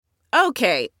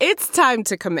Okay, it's time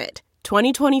to commit.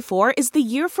 2024 is the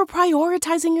year for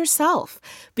prioritizing yourself.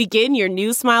 Begin your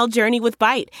new smile journey with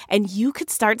Byte, and you could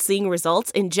start seeing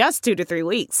results in just 2 to 3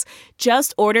 weeks.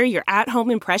 Just order your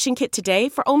at-home impression kit today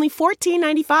for only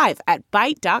 $14.95 at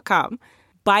Byte.com.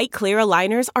 Byte Clear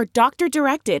aligners are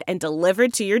doctor-directed and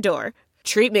delivered to your door.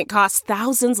 Treatment costs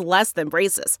thousands less than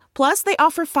braces. Plus, they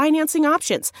offer financing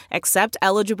options, accept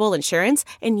eligible insurance,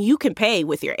 and you can pay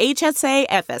with your HSA,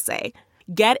 FSA.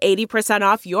 Get 80%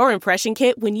 off your impression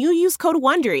kit when you use code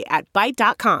WONDERY at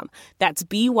Byte.com. That's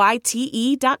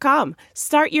BYTE.com.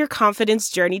 Start your confidence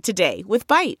journey today with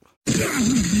Byte.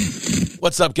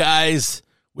 What's up, guys?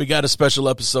 We got a special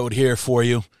episode here for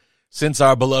you. Since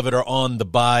our beloved are on the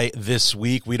bye this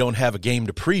week, we don't have a game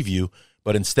to preview,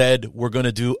 but instead we're going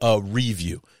to do a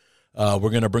review. We're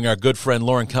going to bring our good friend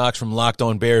Lorin Cox from Locked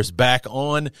On Bears back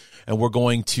on, and we're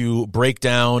going to break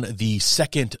down the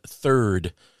second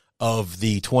third of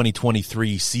the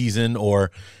 2023 season, or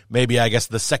maybe I guess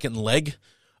the second leg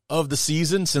of the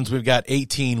season, since we've got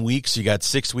 18 weeks. You got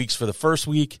 6 weeks for the first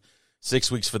week,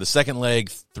 6 weeks for the second leg,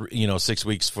 6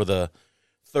 weeks for the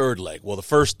third leg. Well, the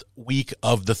first week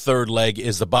of the third leg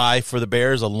is the bye for the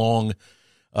Bears, a long,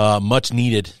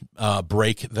 much-needed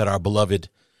break that our beloved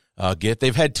get.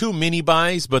 They've had 2 mini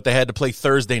buys, but they had to play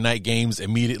Thursday night games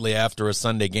immediately after a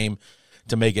Sunday game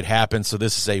to make it happen, so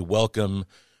this is a welcome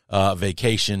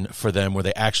vacation for them, where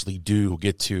they actually do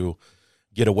get to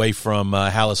get away from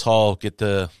Hallis Hall, get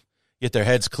their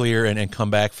heads clear, and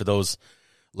come back for those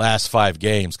last 5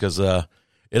 games. Because it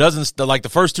doesn't, like, the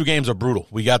first 2 games are brutal.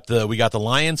 We got the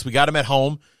Lions, we got them at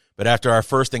home, but after our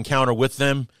first encounter with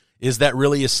them, is that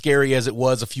really as scary as it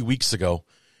was a few weeks ago?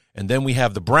 And then we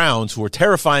have the Browns, who are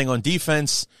terrifying on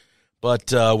defense,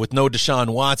 but with no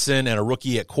Deshaun Watson and a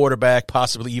rookie at quarterback,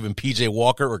 possibly even P.J.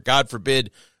 Walker, or God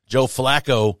forbid, Joe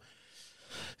Flacco,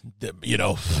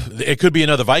 it could be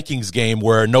another Vikings game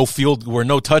where no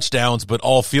touchdowns, but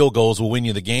all field goals will win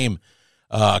you the game,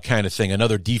 kind of thing.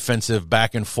 Another defensive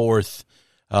back and forth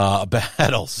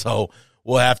battle. So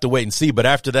we'll have to wait and see. But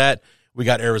after that, we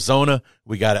got Arizona,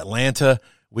 we got Atlanta,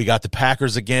 we got the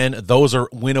Packers again. Those are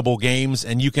winnable games,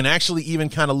 and you can actually even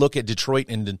kind of look at Detroit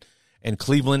and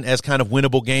Cleveland as kind of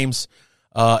winnable games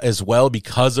as well,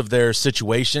 because of their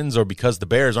situations, or because the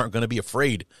Bears aren't going to be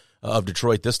afraid of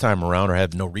Detroit this time around, or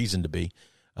have no reason to be,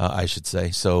 I should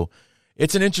say. So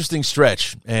it's an interesting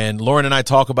stretch, and Lorin and I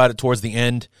talk about it towards the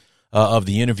end of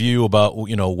the interview about,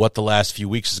 what the last few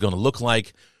weeks is going to look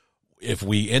like. If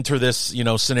we enter this,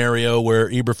 scenario where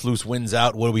Eberflus wins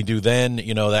out, what do we do then?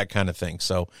 That kind of thing.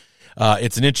 So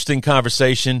it's an interesting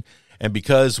conversation, and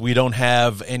because we don't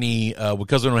have a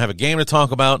game to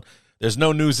talk about, there's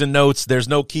no news and notes. There's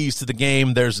no keys to the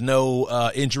game. There's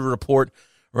no injury report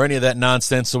or any of that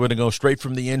nonsense. So we're going to go straight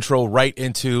from the intro right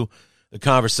into the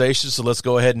conversation. So let's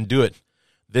go ahead and do it.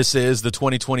 This is the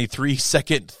 2023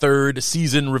 third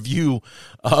season review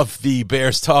of the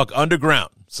Bears Talk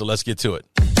Underground. So let's get to it.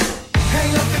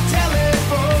 Hang up the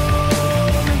telephone.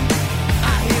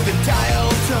 I hear the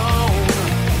dial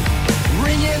tone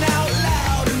ringing out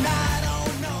loud, and I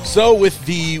don't know. So with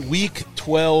the Week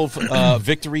 12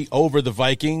 victory over the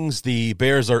Vikings, the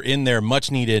Bears are in their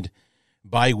much-needed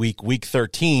bye week, Week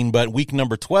 13, but week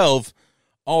number 12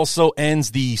 also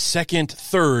ends the second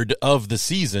third of the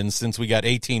season. Since we got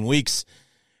 18 weeks,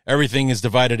 everything is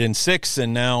divided in 6,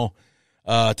 and now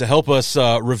to help us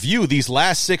review these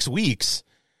last 6 weeks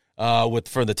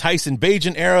for the Tyson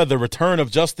Bagent era, the return of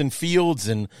Justin Fields,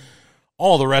 and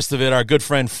all the rest of it, our good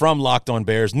friend from Locked On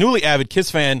Bears, newly avid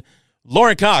Kiss fan,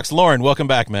 Lorin Cox. Lorin, welcome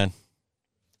back, man.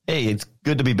 Hey, it's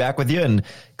good to be back with you, and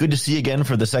good to see you again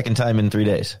for the second time in 3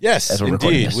 days. Yes,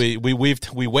 indeed. We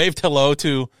waved hello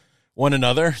to one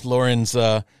another. Lorin's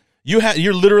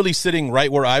you're literally sitting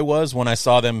right where I was when I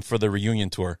saw them for the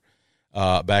reunion tour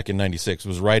back in '96. It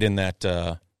was right in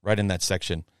that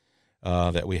section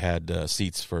that we had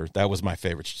seats for. That was my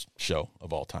favorite show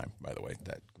of all time, by the way,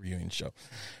 that reunion show.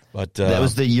 But that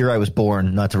was the year I was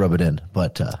born. Not to rub it in,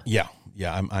 but yeah.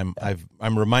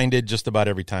 I'm reminded just about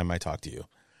every time I talk to you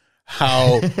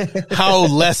how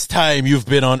less time you've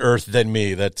been on Earth than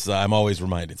me. I'm always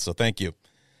reminded. So thank you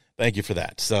for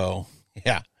that. So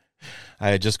yeah, I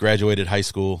had just graduated high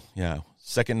school. Yeah,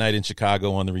 second night in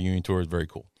Chicago on the reunion tour is very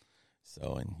cool.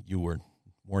 So, and you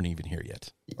weren't even here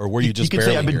yet, or were you just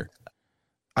barely here?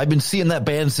 I've been seeing that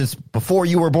band since before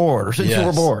you were born, or since you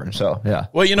were born. So yeah.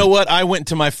 Well, you know what? I went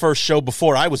to my first show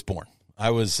before I was born. I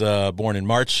was born in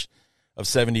March of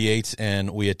 '78,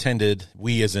 and we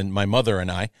as in my mother and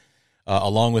I,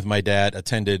 along with my dad,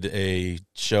 attended a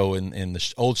show in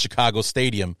the old Chicago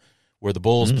Stadium where the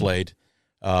Bulls played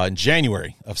in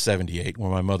January of 78,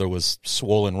 where my mother was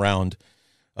swollen round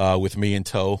with me in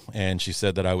tow, and she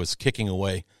said that I was kicking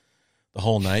away the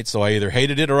whole night. So I either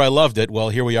hated it or I loved it. Well,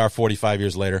 here we are 45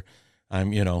 years later.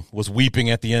 I'm, was weeping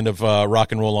at the end of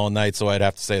Rock and Roll All Night, so I'd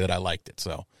have to say that I liked it.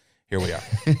 So here we are.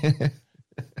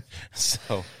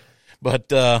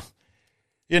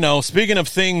 Speaking of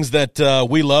things that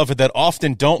we love that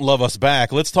often don't love us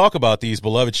back, let's talk about these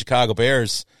beloved Chicago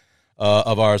Bears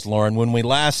of ours, Lorin. When we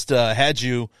last had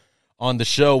you on the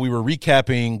show, we were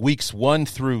recapping weeks 1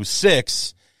 through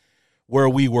 6, where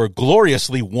we were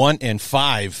gloriously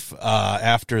 1-5.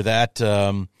 After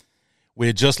that, we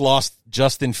had just lost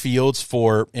Justin Fields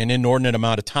for an inordinate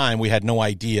amount of time. We had no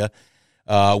idea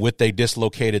with a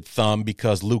dislocated thumb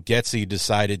because Luke Getsy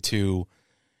decided to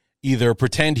either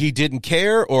pretend he didn't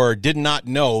care or did not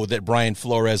know that Brian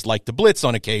Flores liked to blitz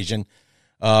on occasion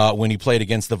when he played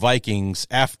against the Vikings.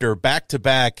 After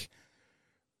back-to-back,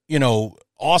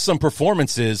 awesome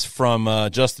performances from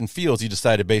Justin Fields, he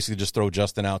decided basically just throw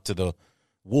Justin out to the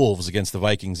Wolves against the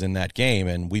Vikings in that game,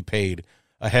 and we paid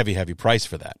a heavy, heavy price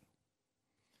for that.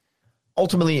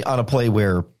 Ultimately, on a play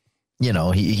where,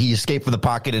 he escaped from the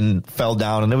pocket and fell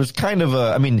down, and it was kind of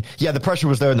the pressure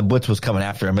was there and the blitz was coming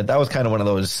after him, but that was kind of one of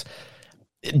those,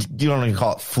 you don't even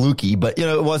call it fluky, but,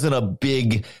 it wasn't a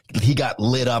big, he got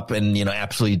lit up and,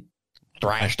 absolutely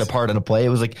thrashed apart in a play. It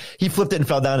was like he flipped it and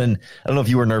fell down, and I don't know if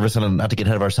you were nervous, and not to get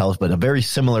ahead of ourselves, but a very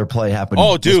similar play happened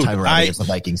this time around against the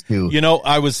Vikings too.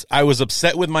 I was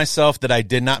upset with myself that I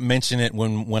did not mention it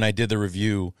when I did the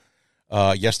review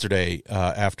yesterday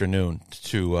afternoon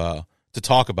to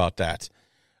talk about that.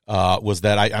 Was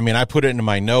that I put it into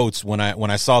my notes when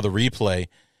I saw the replay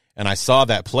and I saw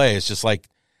that play. It's just like,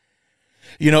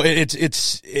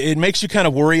 it makes you kind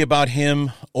of worry about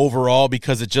him overall,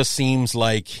 because it just seems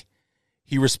like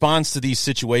he responds to these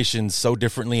situations so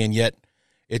differently, and yet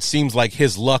it seems like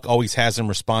his luck always has him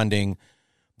responding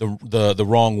the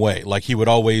wrong way. Like he would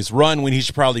always run when he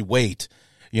should probably wait.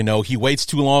 He waits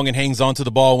too long and hangs onto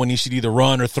the ball when he should either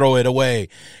run or throw it away.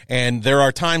 And there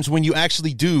are times when you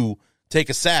actually do take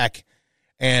a sack.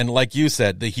 And like you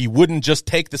said, that he wouldn't just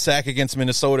take the sack against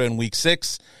Minnesota in week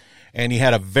 6. And he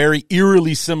had a very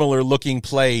eerily similar looking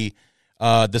play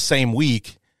the same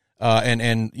week.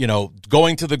 And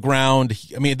going to the ground.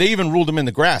 They even ruled him in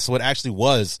the grass, so it actually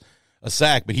was a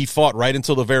sack. But he fought right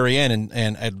until the very end,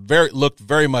 and it looked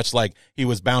very much like he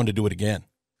was bound to do it again.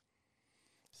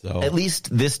 So at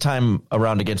least this time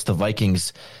around against the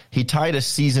Vikings, he tied a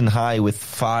season high with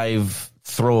 5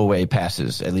 throwaway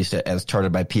passes, at least as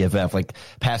charted by PFF, like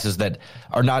passes that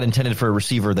are not intended for a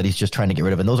receiver that he's just trying to get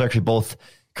rid of. And those are actually both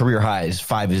career highs.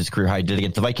 5 is his career high. He did it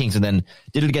against the Vikings and then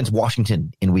did it against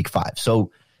Washington in week 5.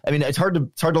 So, it's hard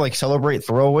to like celebrate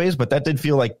throwaways, but that did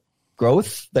feel like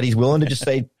growth, that he's willing to just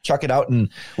say, chuck it out and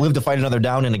live to fight another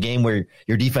down in a game where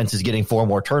your defense is getting 4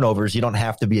 more turnovers. You don't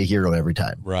have to be a hero every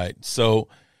time. Right. So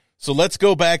let's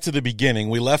go back to the beginning.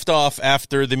 We left off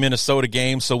after the Minnesota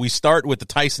game, so we start with the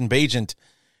Tyson Bagent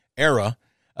era.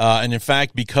 And in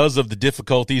fact, because of the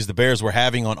difficulties the Bears were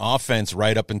having on offense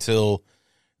right up until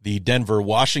the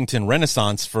Denver-Washington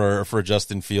renaissance for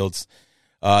Justin Fields,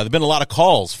 there have been a lot of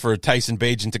calls for Tyson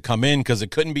Bagent to come in because it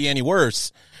couldn't be any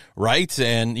worse, right?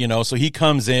 And, so he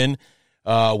comes in.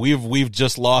 We've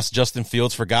just lost Justin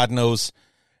Fields for God knows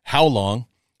how long.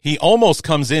 He almost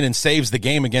comes in and saves the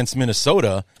game against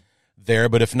Minnesota there,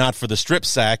 but if not for the strip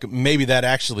sack, maybe that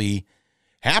actually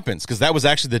happens, because that was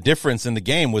actually the difference in the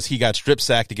game, was he got strip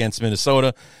sacked against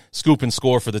Minnesota, scoop and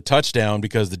score for the touchdown,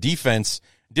 because the defense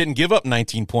didn't give up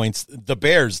 19 points. The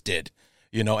Bears did,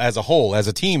 as a whole, as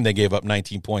a team, they gave up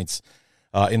 19 points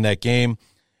in that game.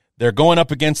 They're going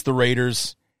up against the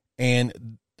Raiders,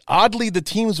 and oddly, the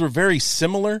teams were very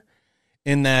similar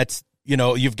in that,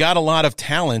 you've got a lot of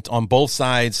talent on both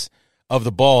sides of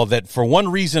the ball that for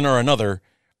one reason or another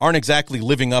aren't exactly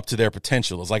living up to their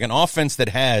potential. It's like an offense that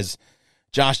has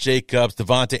Josh Jacobs,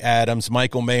 Devontae Adams,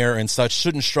 Michael Mayer, and such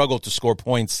shouldn't struggle to score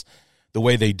points the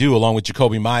way they do, along with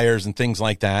Jacoby Myers and things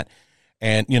like that.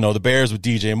 And, the Bears with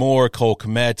DJ Moore, Cole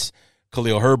Kmet,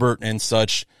 Khalil Herbert, and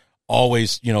such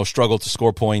always, struggle to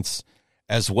score points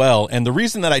as well. And the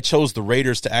reason that I chose the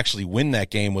Raiders to actually win that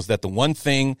game was that the one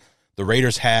thing the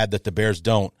Raiders had that the Bears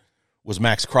don't was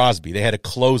Max Crosby. They had a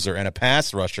closer and a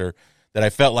pass rusher that I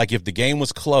felt like if the game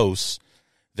was close,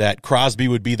 that Crosby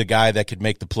would be the guy that could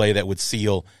make the play that would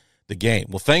seal the game.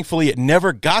 Well, thankfully, it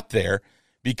never got there,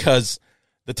 because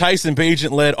the Tyson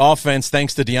Bagent-led offense,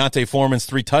 thanks to Deontay Foreman's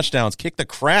 3 touchdowns, kicked the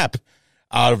crap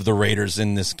out of the Raiders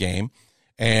in this game.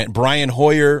 And Brian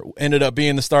Hoyer ended up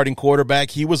being the starting quarterback.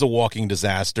 He was a walking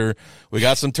disaster. We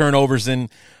got some turnovers in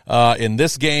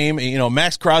this game. You know,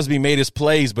 Max Crosby made his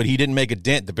plays, but he didn't make a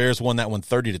dent. The Bears won that one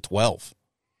 30-12.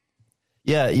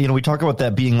 Yeah, you know, we talk about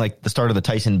that being like the start of the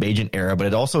Tyson Bagent era, but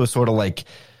it also is sort of like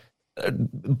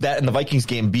that in the Vikings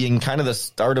game being kind of the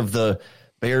start of the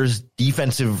Bears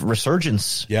defensive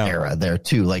resurgence era there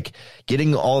too. Like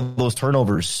getting all those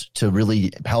turnovers to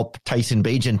really help Tyson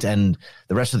Bagent and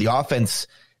the rest of the offense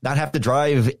not have to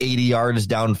drive 80 yards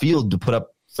downfield to put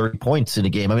up 30 points in a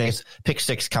game. I mean, I guess pick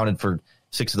six counted for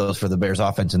 6 of those for the Bears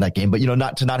offense in that game, but you know,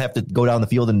 not have to go down the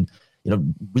field and, you know,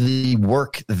 really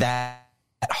work that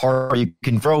hard. You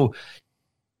can throw.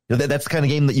 That's the kind of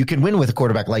game that you can win with a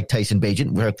quarterback like Tyson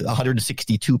Bagent, where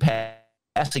 162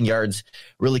 passing yards,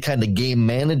 really kind of game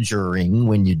managering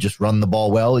when you just run the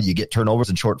ball well, you get turnovers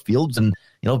in short fields, and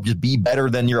you know, just be better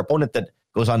than your opponent that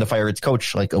goes on to fire its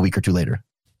coach like a week or two later.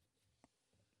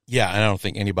 Yeah, and I don't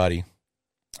think anybody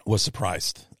was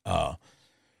surprised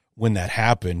when that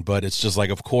happened, but it's just like,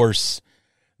 of course,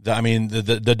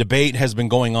 the debate has been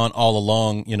going on all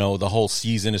along, you know, the whole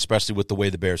season, especially with the way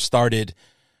the Bears started.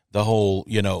 The whole,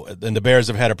 you know, and the Bears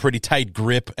have had a pretty tight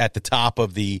grip at the top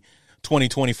of the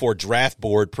 2024 draft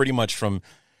board pretty much from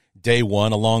day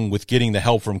one, along with getting the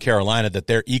help from Carolina that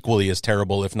they're equally as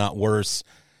terrible, if not worse.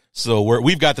 So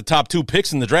we've got the top 2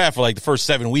 picks in the draft for like the first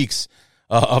 7 weeks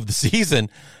of the season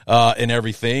and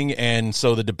everything. And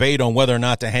so the debate on whether or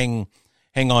not to hang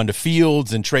on to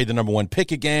Fields and trade the number 1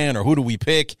 pick again, or who do we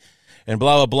pick, and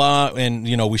blah, blah, blah. And,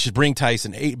 you know, we should bring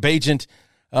Tyson Bagent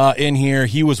in here.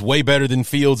 He was way better than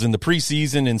Fields in the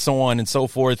preseason and so on and so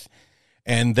forth.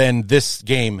 And then this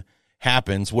game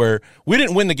happens where we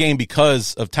didn't win the game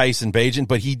because of Tyson Bagent,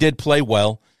 but he did play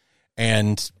well.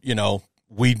 And, you know,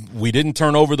 we didn't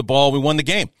turn over the ball. We won the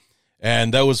game.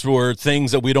 And those were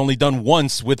things that we'd only done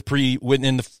once in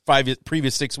the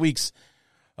previous 6 weeks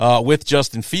with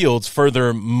Justin Fields,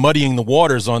 further muddying the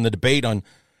waters on the debate on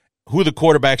who the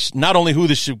quarterback, not only who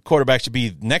the quarterback should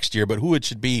be next year, but who it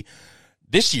should be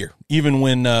this year. Even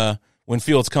when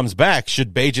Fields comes back,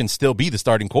 should Bagent still be the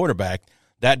starting quarterback?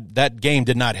 That game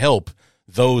did not help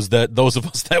those of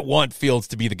us that want Fields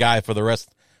to be the guy for the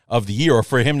rest of the year, or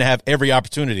for him to have every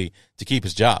opportunity to keep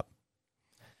his job.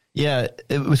 Yeah,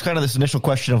 it was kind of this initial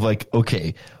question of like,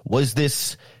 okay, was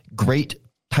this great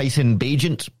Tyson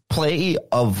Bagent play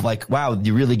of like, wow,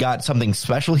 you really got something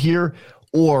special here?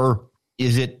 Or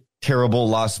is it terrible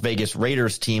Las Vegas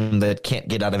Raiders team that can't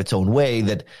get out of its own way,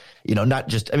 that, you know, not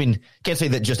just, I mean, can't say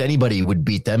that just anybody would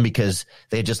beat them because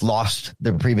they had just lost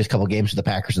their previous couple games to the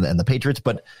Packers and the Patriots.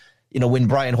 But, you know, when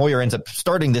Brian Hoyer ends up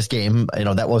starting this game, you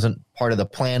know, that wasn't part of the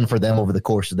plan for them over the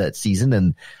course of that season.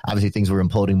 And obviously things were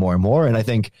imploding more and more. And I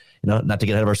think, you know, not to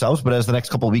get ahead of ourselves, but as the next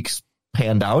couple of weeks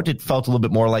panned out, it felt a little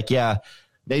bit more like, yeah,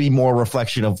 maybe more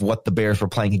reflection of what the Bears were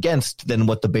playing against than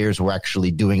what the Bears were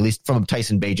actually doing, at least from a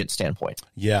Tyson Bagent standpoint.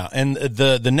 Yeah, and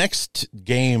the next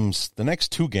games, the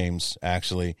next 2 games,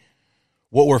 actually,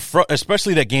 what were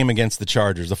especially that game against the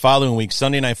Chargers, the following week,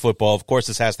 Sunday Night Football. Of course,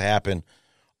 this has to happen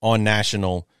on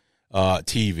national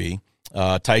TV.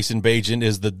 Tyson Bagent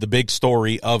is the big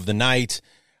story of the night.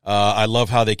 I love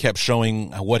how they kept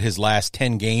showing what his last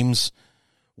 10 games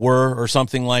were or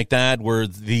something like that, where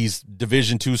these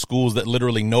Division II schools that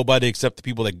literally nobody except the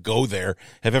people that go there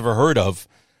have ever heard of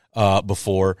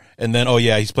before. And then, oh,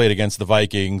 yeah, he's played against the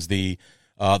Vikings, the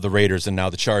Raiders, and now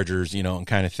the Chargers, you know, and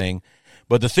kind of thing.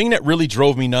 But the thing that really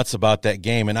drove me nuts about that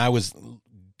game, and I was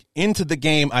into the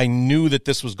game, I knew that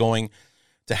this was going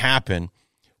to happen,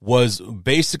 was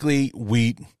basically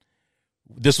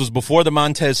this was before the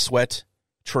Montez Sweat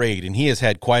trade, and he has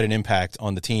had quite an impact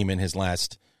on the team in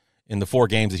the 4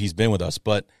 games that he's been with us.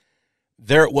 But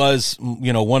there it was,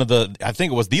 you know, I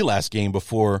think it was the last game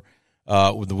before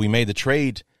we made the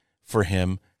trade for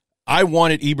him. I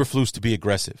wanted Eberflus to be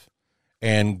aggressive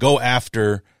and go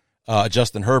after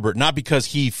Justin Herbert, not because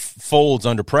he folds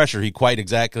under pressure. He quite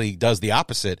exactly does the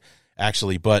opposite,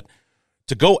 actually, but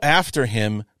to go after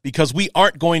him because we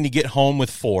aren't going to get home with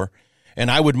 4.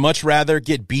 And I would much rather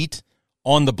get beat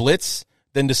on the blitz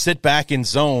than to sit back in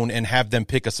zone and have them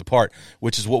pick us apart,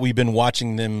 which is what we've been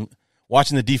watching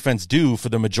the defense do for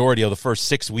the majority of the first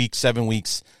 6 weeks, 7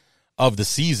 weeks of the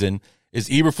season. Is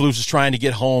Eberflus is trying to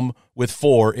get home with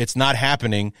 4. It's not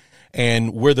happening,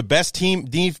 and we're the best team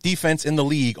defense in the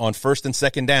league on first and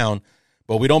second down,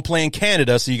 but we don't play in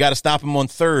Canada, so you got to stop them on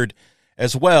third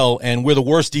as well, and we're the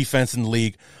worst defense in the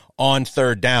league on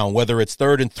third down. Whether it's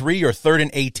 3rd and 3 or 3rd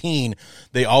and 18,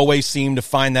 they always seem to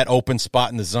find that open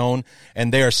spot in the zone,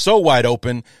 and they are so wide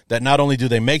open that not only do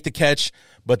they make the catch,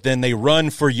 but then they run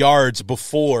for yards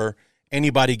before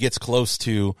anybody gets close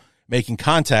to making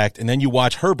contact, and then you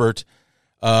watch Herbert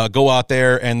go out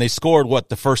there, and they scored,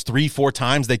 the first 3-4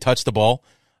 times they touched the ball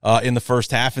in the first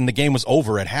half, and the game was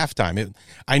over at halftime.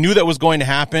 I knew that was going to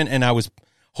happen, and I was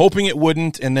hoping it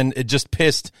wouldn't, and then it just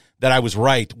pissed that I was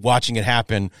right watching it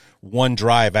happen one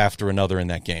drive after another in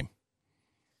that game.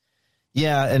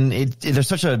 Yeah, and there's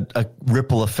such a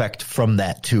ripple effect from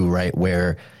that too, right?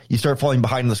 Where you start falling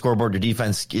behind on the scoreboard, your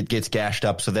defense gets gashed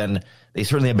up, so then they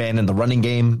certainly abandoned the running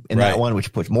game in that one,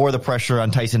 which puts more of the pressure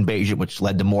on Tyson Bagent, which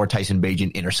led to more Tyson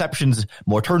Bagent interceptions,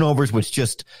 more turnovers, which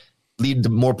just lead to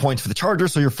more points for the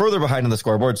Chargers. So you're further behind on the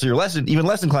scoreboard. So you're even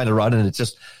less inclined to run, and it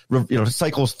just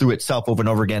cycles through itself over and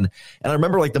over again. And I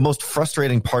remember the most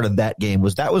frustrating part of that game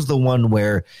was the one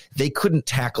where they couldn't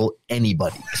tackle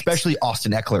anybody, especially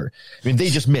Austin Eckler. I mean, they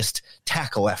just missed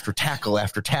tackle after tackle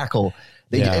after tackle.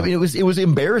 I mean, it was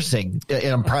embarrassing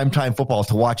in primetime football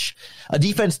to watch a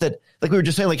defense that, like we were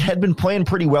just saying, had been playing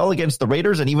pretty well against the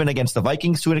Raiders and even against the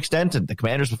Vikings to an extent, and the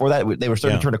Commanders before that. They were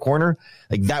starting to turn a corner.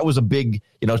 That was a big,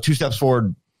 2 steps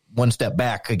forward, 1 step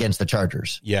back against the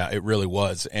Chargers. Yeah, it really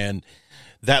was. And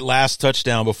that last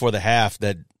touchdown before the half,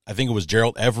 that I think it was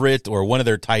Gerald Everett or one of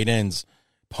their tight ends,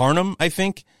 Parham, I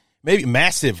think, maybe,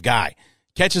 massive guy,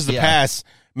 catches the pass,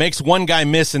 makes one guy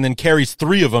miss, and then carries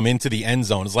 3 of them into the end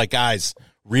zone. It's like, guys,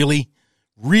 really?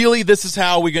 This is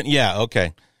how we get? Yeah,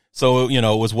 okay. So, it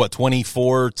was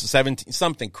 24-17,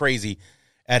 something crazy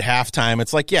at halftime.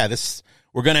 It's like,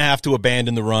 we're going to have to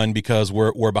abandon the run because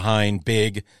we're behind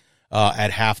big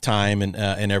at halftime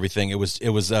and everything. It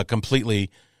was a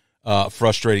completely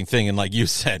frustrating thing. And like you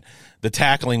said, the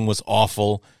tackling was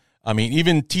awful. I mean,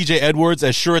 even TJ Edwards,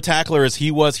 as sure a tackler as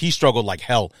he was, he struggled like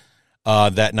hell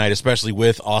that night, especially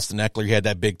with Austin Eckler. He had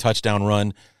that big touchdown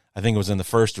run. I think it was in the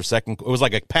first or second. It was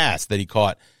like a pass that he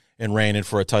caught and ran in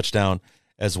for a touchdown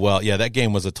as well. Yeah, that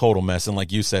game was a total mess. And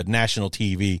like you said, national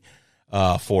TV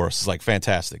for us is like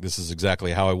fantastic. This is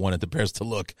exactly how I wanted the Bears to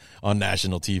look on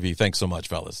national TV. Thanks so much,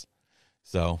 fellas.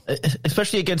 So,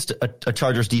 especially against a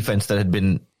Chargers defense that had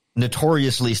been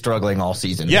notoriously struggling all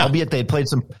season. Yeah. Albeit they played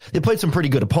some pretty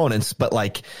good opponents, but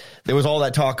there was all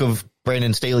that talk of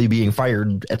Brandon Staley being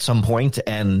fired at some point,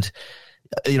 and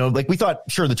we thought,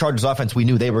 sure, the Chargers offense, we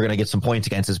knew they were going to get some points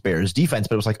against this Bears defense,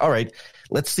 but it was like, all right,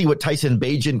 let's see what Tyson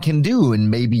Bagent can do in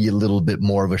maybe a little bit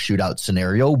more of a shootout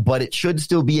scenario, but it should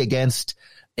still be against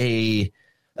I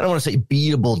don't want to say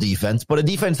beatable defense, but a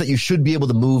defense that you should be able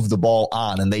to move the ball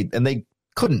on, and they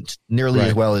couldn't nearly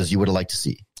as well as you would have liked to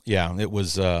see. Yeah, it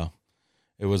was a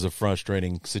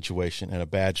frustrating situation and a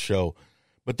bad show.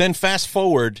 But then fast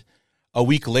forward a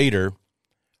week later,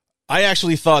 I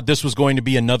actually thought this was going to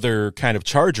be another kind of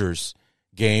Chargers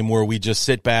game where we just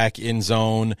sit back in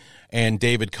zone and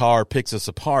David Carr picks us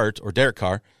apart, or Derek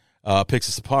Carr picks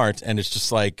us apart, and it's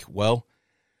just like, well,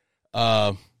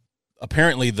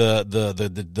 apparently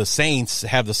the Saints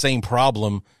have the same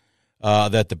problem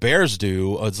that the Bears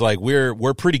do. It's like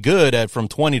we're pretty good at from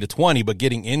 20 to 20, but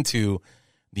getting into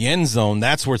the end zone,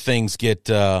 that's where things get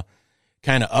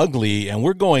kind of ugly, and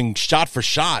we're going shot for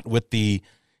shot with the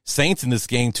Saints in this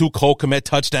game. 2 Cole Kmet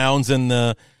touchdowns in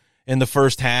the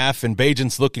first half, and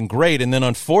Bagent's looking great. And then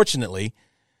unfortunately,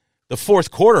 the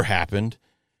fourth quarter happened.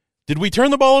 Did we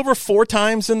turn the ball over 4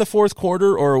 times in the fourth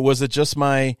quarter, or was it just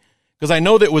because I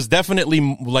know that it was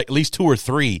definitely like at least 2 or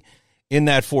 3 in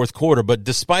that fourth quarter, but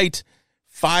despite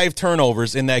 5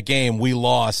 turnovers in that game, we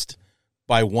lost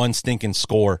by 1 stinking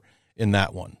score in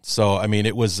that one. So, I mean,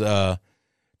 it was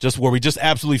just where we just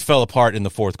absolutely fell apart in the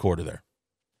fourth quarter there.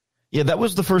 Yeah, that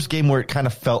was the first game where it kind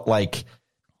of felt like,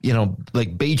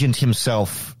 like Bagent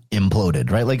himself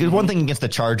imploded, right? Like, there's one thing against the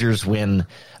Chargers when,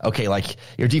 okay, like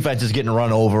your defense is getting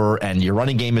run over and your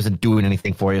running game isn't doing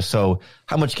anything for you. So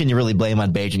how much can you really blame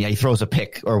on Bagent? Yeah, he throws a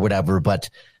pick or whatever, but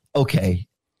okay,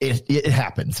 it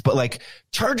happens. But like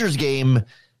Chargers game,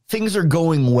 things are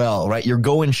going well, right? You're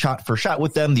going shot for shot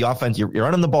with them. The offense, you're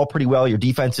running the ball pretty well. Your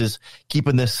defense is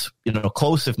keeping this,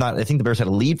 close. If not, I think the Bears had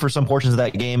a lead for some portions of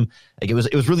that game. Like it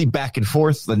was really back and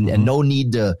forth, and no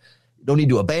need to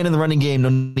abandon the running game. No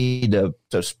need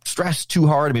to stress too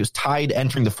hard. I mean, it was tied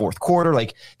entering the fourth quarter.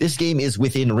 Like this game is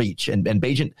within reach, and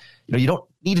Bagent, you don't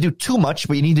need to do too much,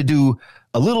 but you need to do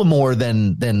a little more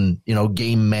than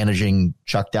game managing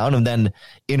Chuck down, and then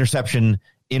interception,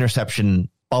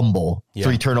 fumble,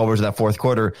 3 turnovers in that fourth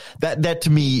quarter. That to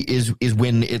me is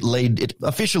when it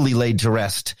officially laid to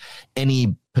rest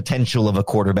any potential of a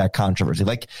quarterback controversy.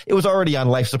 Like it was already on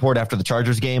life support after the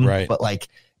Chargers game, right? But like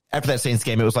after that Saints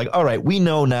game, it was like, all right, we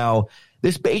know now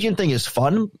this Bagent thing is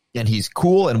fun and he's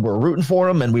cool and we're rooting for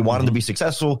him and we want him to be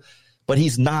successful, but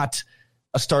he's not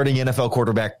a starting NFL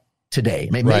quarterback today.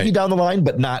 Maybe Right. down the line,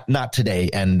 but not today.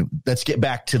 And let's get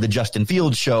back to the Justin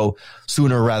Fields show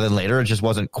sooner rather than later. It just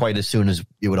wasn't quite as soon as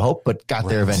you would hope, but got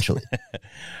there eventually.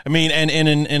 I mean, and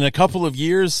in a couple of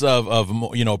years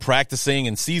of practicing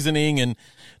and seasoning and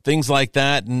things like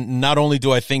that, not only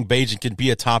do I think Bagent can be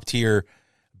a top tier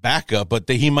backup, but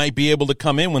that he might be able to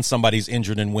come in when somebody's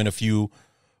injured and win a few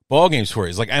ball games for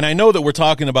you. And I know that we're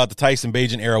talking about the Tyson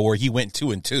Bagent era where he went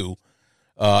 2-2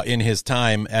 in his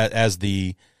time as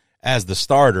the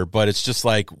starter, but it's just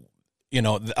like,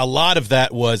 a lot of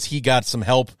that was he got some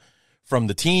help from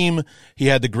the team. He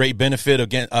had the great benefit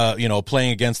of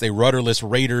playing against a rudderless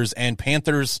Raiders and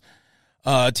Panthers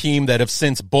team that have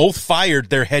since both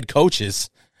fired their head coaches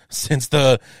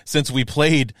since we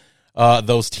played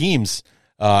those teams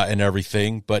and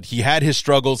everything. But he had his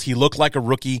struggles. He looked like a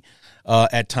rookie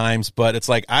at times, but it's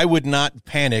like I would not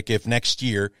panic if next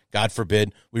year, God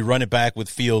forbid, we run it back with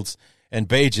Fields and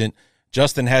Bagent.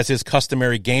 Justin has his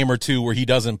customary game or two where he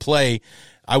doesn't play.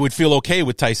 I would feel okay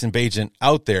with Tyson Bagent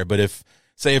out there. But if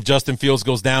Justin Fields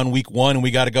goes down week 1 and we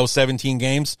got to go 17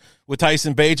 games with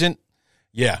Tyson Bagent,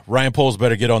 yeah, Ryan Poles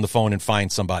better get on the phone and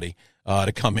find somebody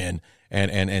to come in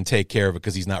and take care of it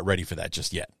because he's not ready for that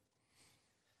just yet.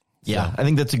 Yeah, I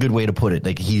think that's a good way to put it.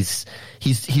 Like he's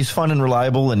fun and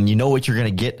reliable, and you know what you're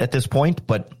going to get at this point,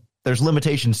 but there's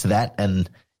limitations to that, and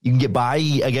you can get by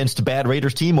against a bad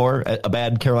Raiders team or a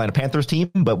bad Carolina Panthers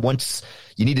team, but once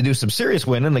you need to do some serious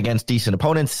winning against decent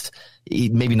opponents,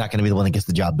 maybe not going to be the one that gets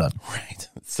the job done. Right.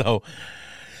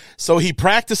 So he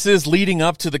practices leading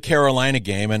up to the Carolina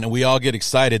game, and we all get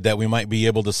excited that we might be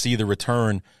able to see the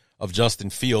return of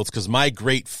Justin Fields, because my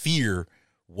great fear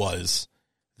was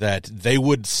that they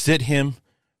would sit him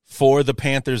for the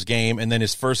Panthers game, and then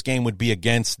his first game would be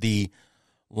against the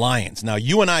Lions. Now,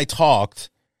 you and I talked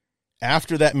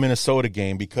after that Minnesota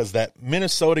game, because that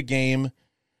Minnesota game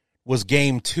was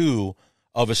game 2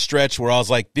 of a stretch where I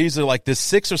was like, these are like this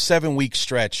 6 or 7 week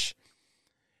stretch.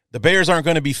 The Bears aren't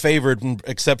going to be favored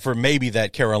except for maybe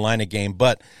that Carolina game,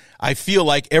 but I feel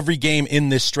like every game in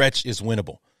this stretch is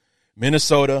winnable.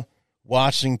 Minnesota,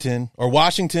 Washington,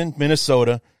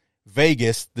 Minnesota,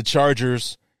 Vegas, the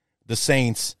Chargers, the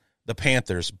Saints, the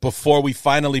Panthers, before we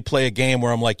finally play a game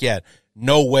where I'm like, yeah,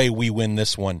 no way we win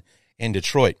this one in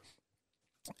Detroit.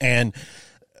 And,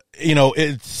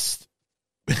 it's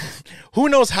who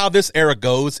knows how this era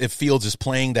goes if Fields is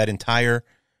playing that entire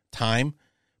time.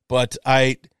 But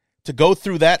to go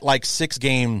through that like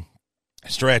 6-game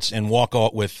stretch and walk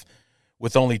out with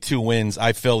only 2 wins,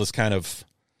 I feel is kind of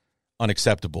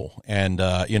unacceptable. And,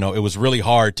 it was really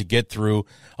hard to get through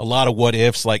a lot of what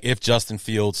ifs, like if Justin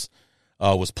Fields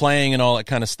was playing and all that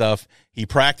kind of stuff. He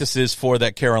practices for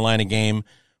that Carolina game,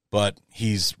 but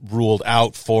he's ruled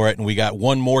out for it. And we got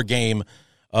one more game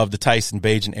of the Tyson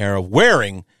Bagent era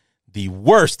wearing the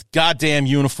worst goddamn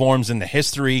uniforms in the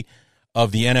history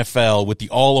of the NFL with the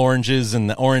all oranges and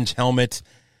the orange helmet.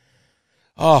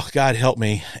 Oh, God help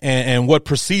me. And what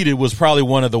preceded was probably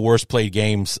one of the worst played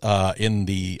games of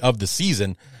the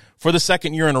season for the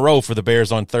second year in a row for the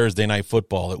Bears on Thursday Night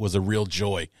Football. It was a real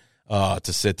joy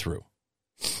to sit through.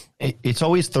 It's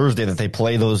always Thursday that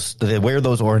they wear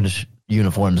those orange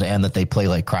uniforms and that they play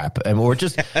like crap, or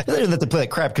just that they play like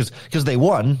crap because they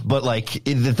won, but like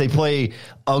that they play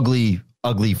ugly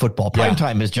football.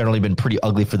 Primetime has generally been pretty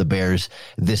ugly for the Bears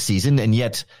this season, and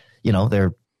yet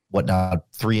they're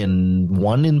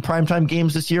 3-1 in primetime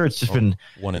games this year. It's just been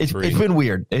 1-3. It's been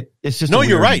weird. It's just no.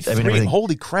 You're weird, right.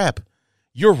 Holy crap,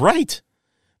 you're right.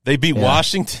 They beat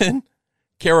Washington,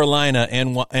 Carolina,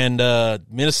 and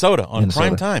Minnesota on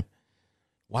prime time.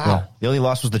 Wow. Yeah, the only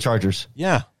loss was the Chargers.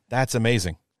 Yeah, that's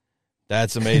amazing.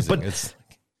 That's amazing. But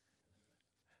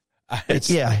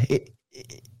it's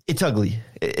ugly.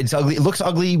 It's ugly. It looks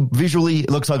ugly visually. It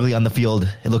looks ugly on the field.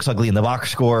 It looks ugly in the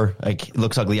box score. Like it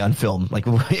looks ugly on film. Like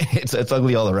it's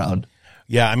ugly all around.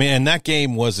 Yeah, I mean, and that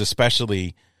game was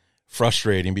especially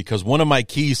frustrating because one of my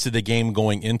keys to the game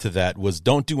going into that was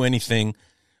don't do anything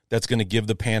that's going to give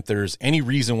the Panthers any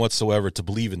reason whatsoever to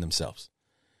believe in themselves.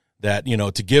 That,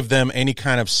 to give them any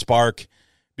kind of spark,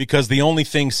 because the only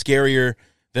thing scarier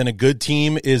than a good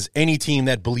team is any team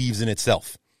that believes in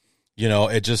itself.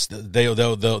 It just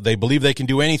they believe they can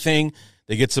do anything.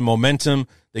 They get some momentum,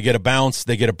 they get a bounce,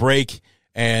 they get a break,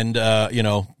 and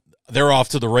they're off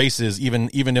to the races.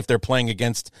 Even if they're playing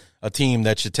against a team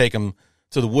that should take them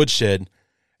to the woodshed.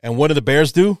 And what do the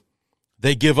Bears do?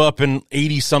 They give up an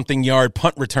 80-something yard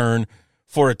punt return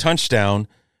for a touchdown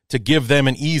to give them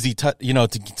an easy,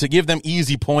 to give them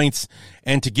easy points,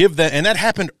 and to give them, and that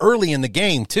happened early in the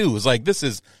game too. It's like this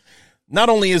is not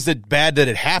only is it bad that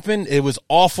it happened, it was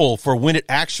awful for when it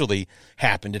actually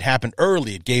happened. It happened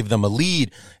early. It gave them a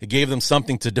lead. It gave them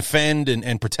something to defend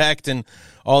and protect and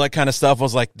all that kind of stuff. I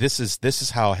was like, this is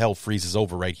how hell freezes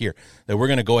over right here, that we're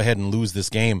going to go ahead and lose this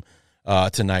game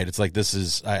tonight. It's like,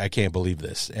 I can't believe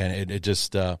this. And it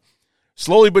just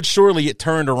slowly but surely it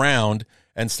turned around,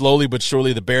 and slowly but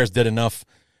surely the Bears did enough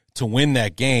to win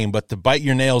that game. But to bite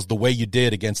your nails the way you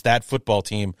did against that football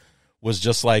team was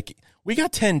just like, we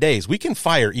got 10 days. We can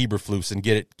fire Eberflus and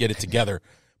get it together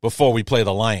before we play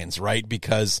the Lions, right?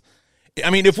 Because,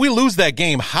 I mean, if we lose that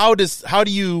game, how do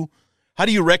you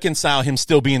reconcile him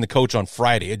still being the coach on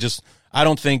Friday? I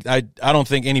don't think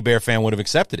any Bear fan would have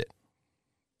accepted it.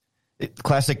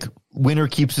 Classic winner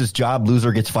keeps his job,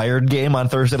 loser gets fired game on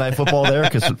Thursday Night Football there,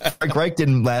 because Frank Reich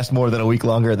didn't last more than a week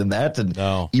longer than that, and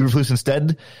Eberflus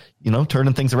instead,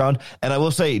 turning things around. And I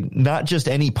will say, not just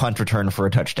any punt return for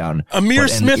a touchdown. Amir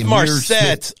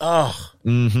Smith-Marset.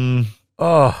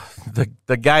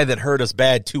 The guy that hurt us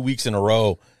bad 2 weeks in a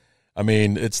row. I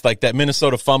mean, it's like that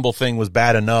Minnesota fumble thing was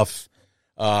bad enough,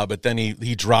 but then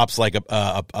he drops like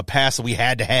a pass that we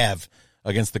had to have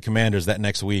against the Commanders that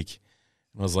next week.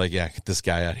 I was like, yeah, get this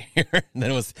guy out of here. And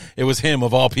then it was him,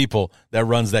 of all people, that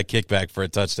runs that kickback for a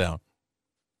touchdown.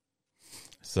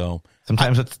 So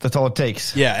sometimes that's all it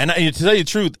takes. Yeah, and to tell you the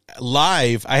truth,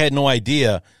 live, I had no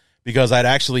idea, because I'd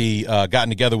actually gotten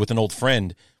together with an old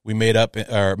friend. We met up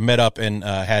and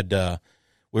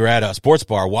we were at a sports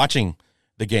bar watching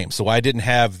the game. So I didn't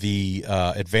have the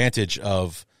advantage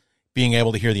of being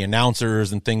able to hear the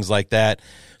announcers and things like that.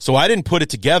 So I didn't put it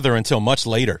together until much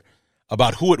later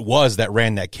about who it was that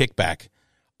ran that kickback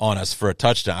on us for a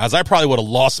touchdown. As I probably would have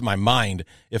lost my mind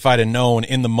if I'd have known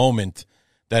in the moment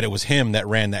that it was him that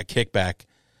ran that kickback,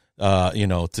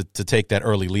 to take that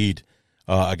early lead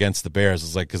against the Bears.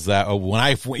 It's like, because that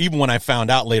when I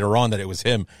found out later on that it was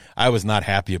him, I was not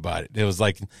happy about it. It was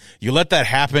like, you let that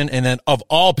happen, and then of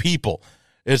all people,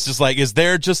 it's just like, is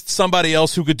there just somebody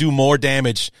else who could do more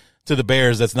damage to the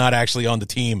Bears that's not actually on the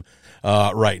team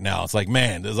right now? It's like,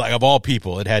 man, it's like, of all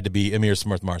people, it had to be Amir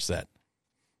Smith-Marset.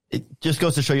 It just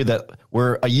goes to show you that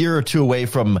we're a year or two away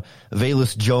from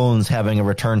Velus Jones having a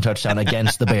return touchdown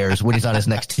against the Bears when he's on his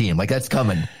next team. Like, that's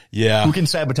coming. Yeah. Who can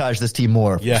sabotage this team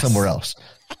more somewhere else?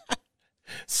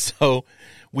 So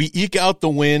we eke out the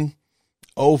win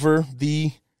over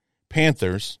the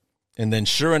Panthers, and then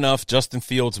sure enough, Justin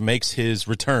Fields makes his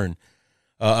return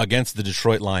against the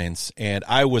Detroit Lions. And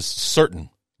I was certain,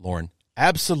 Lorin,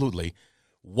 absolutely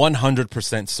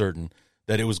 100% certain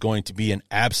that it was going to be an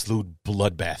absolute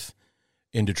bloodbath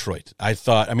in Detroit. I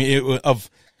thought,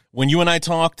 when you and I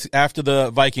talked after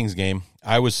the Vikings game,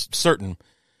 I was certain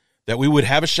that we would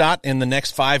have a shot in the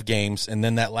next 5 games, and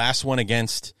then that last one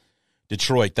against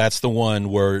Detroit, that's the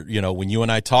one where, when you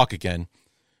and I talk again,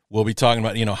 we'll be talking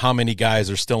about, how many guys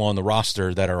are still on the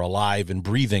roster that are alive and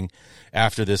breathing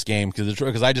after this game.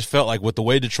 Because I just felt like with the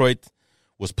way Detroit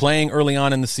was playing early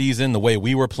on in the season, the way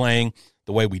we were playing,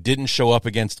 the way we didn't show up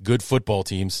against good football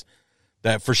teams,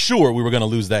 that for sure we were going to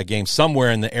lose that game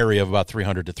somewhere in the area of about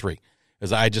 300-3.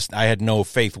 Because I had no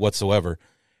faith whatsoever.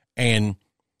 And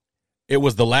it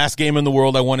was the last game in the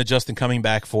world I wanted Justin coming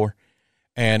back for.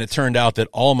 And it turned out that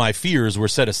all my fears were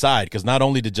set aside, because not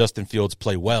only did Justin Fields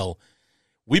play well,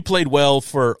 we played well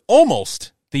for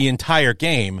almost the entire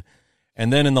game.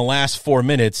 And then in the last 4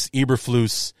 minutes,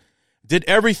 Eberflus did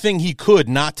everything he could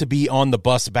not to be on the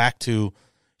bus back to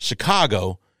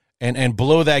Chicago and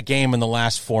blow that game in the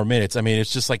last 4 minutes. I mean,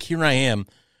 it's just like, here I am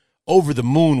over the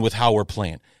moon with how we're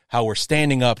playing, how we're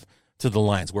standing up to the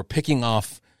lines. We're picking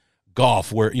off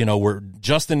Goff, where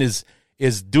Justin is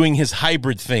doing his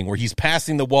hybrid thing where he's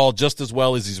passing the ball just as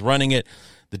well as he's running it.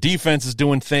 The defense is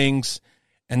doing things.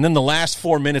 And then the last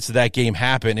 4 minutes of that game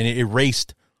happened, and it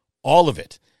erased all of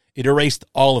it. It erased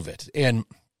all of it. And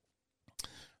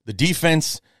the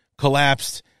defense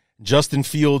collapsed. Justin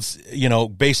Fields,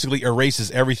 basically erases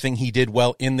everything he did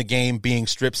well in the game, being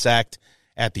strip sacked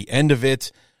at the end of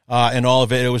it, and all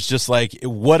of it. It was just like,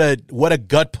 what a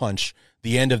gut punch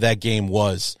the end of that game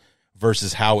was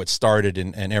versus how it started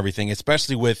and everything,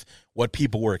 especially with what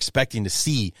people were expecting to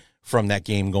see from that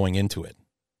game going into it.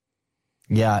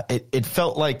 Yeah, it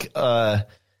felt like a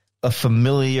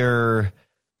familiar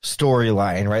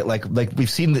storyline, right? Like we'd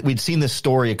seen this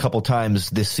story a couple times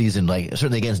this season, like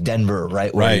certainly against Denver,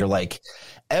 right? Where you're like,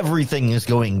 everything is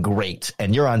going great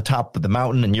and you're on top of the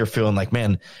mountain and you're feeling like,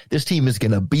 man, this team is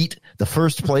going to beat the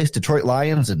first place Detroit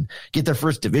Lions and get their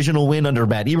first divisional win under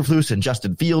Matt Eberflus, and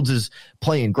Justin Fields is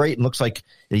playing great and looks like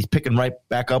he's picking right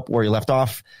back up where he left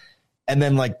off. And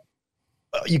then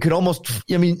you could almost,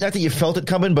 not that you felt it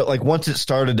coming, but like once it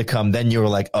started to come, then you were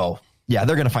like, oh, Yeah,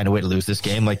 they're going to find a way to lose this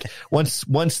game. Like once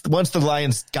the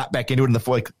Lions got back into it in the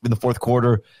fourth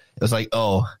quarter, it was like,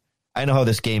 oh, I know how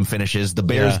this game finishes. The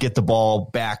Bears get the ball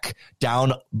back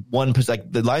down one.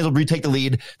 Like the Lions will retake the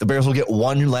lead. The Bears will get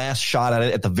one last shot at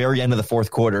it at the very end of the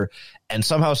fourth quarter, and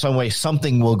somehow, some way,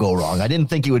 something will go wrong. I didn't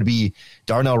think it would be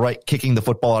Darnell Wright kicking the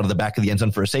football out of the back of the end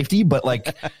zone for a safety, but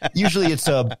like usually it's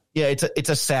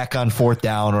a sack on fourth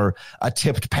down or a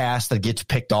tipped pass that gets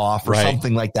picked off or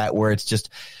something like that, where it's just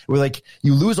we're like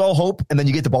you lose all hope and then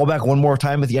you get the ball back one more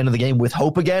time at the end of the game with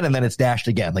hope again, and then it's dashed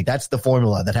again. Like that's the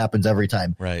formula that happens every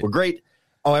time. Right. We're great.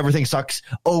 Oh, everything sucks.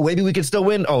 Oh, maybe we can still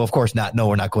win. Oh, of course not. No,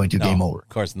 we're not going to. Game over. Of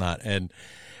course not. And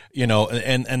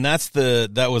and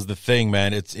that was the thing,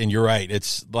 man. And you're right.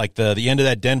 It's like the end of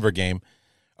that Denver game.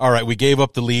 All right, we gave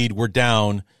up the lead. We're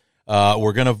down.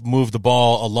 We're going to move the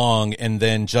ball along, and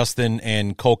then Justin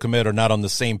and Cole Kmet are not on the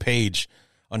same page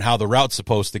on how the route's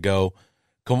supposed to go.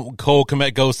 Cole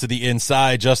Kmet goes to the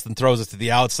inside. Justin throws it to the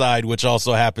outside, which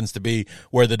also happens to be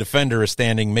where the defender is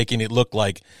standing, making it look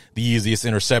like the easiest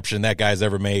interception that guy's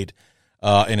ever made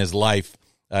in his life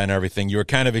and everything. You were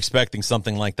kind of expecting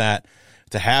something like that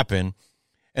to happen.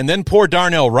 And then poor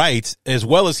Darnell Wright, as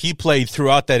well as he played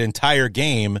throughout that entire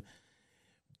game,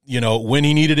 when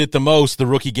he needed it the most, the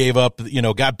rookie gave up,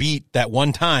 got beat that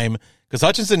one time because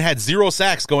Hutchinson had 0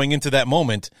 sacks going into that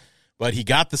moment, but he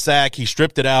got the sack, he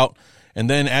stripped it out. And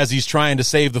then as he's trying to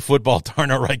save the football,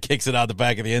 Darnell Wright kicks it out the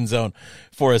back of the end zone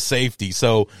for a safety.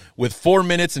 So with 4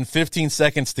 minutes and 15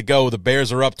 seconds to go, the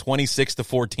Bears are up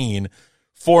 26-14.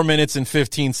 4 minutes and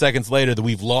 15 seconds later,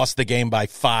 we've lost the game by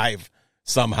 5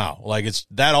 somehow. Like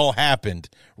that all happened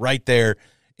right there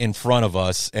in front of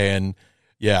us. And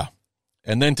yeah.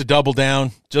 And then to double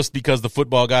down, just because the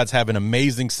football gods have an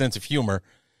amazing sense of humor,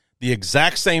 the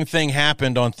exact same thing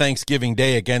happened on Thanksgiving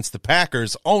Day against the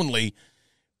Packers, only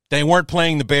they weren't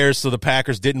playing the Bears, so the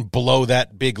Packers didn't blow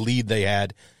that big lead they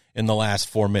had in the last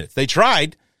 4 minutes. They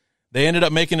tried. They ended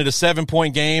up making it a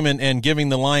 7-point game and giving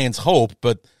the Lions hope,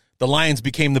 but the Lions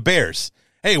became the Bears.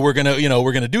 Hey, we're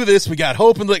gonna do this. We got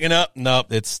hope, and looking up. No,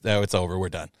 it's over. We're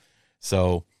done.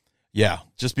 So, yeah,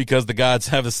 just because the gods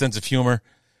have a sense of humor,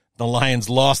 the Lions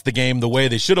lost the game the way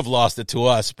they should have lost it to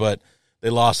us, but they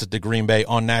lost it to Green Bay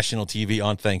on national TV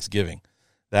on Thanksgiving.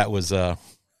 That was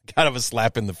kind of a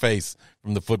slap in the face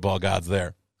from the football gods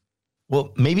there.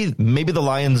 Well, maybe the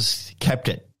Lions kept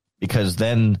it because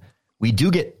then we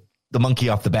do get the monkey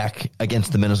off the back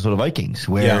against the Minnesota Vikings,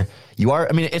 where you are.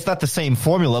 I mean, it's not the same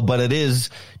formula, but it is.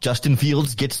 Justin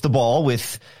Fields gets the ball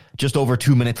with just over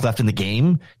 2 minutes left in the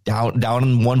game, down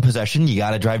in one possession. You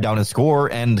got to drive down and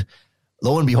score, and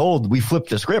lo and behold, we flipped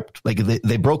the script. Like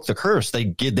they broke the curse. They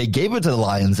gave it to the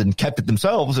Lions and kept it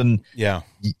themselves, and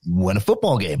won a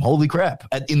football game. Holy crap!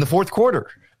 In the fourth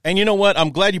quarter. And you know what?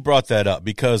 I'm glad you brought that up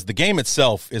because the game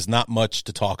itself is not much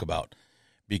to talk about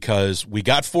because we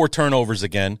got 4 turnovers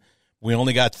again. We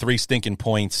only got 3 stinking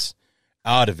points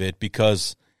out of it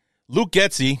because Luke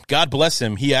Getsy, God bless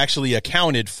him, he actually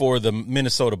accounted for the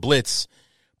Minnesota blitz,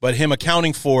 but him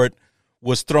accounting for it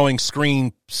was throwing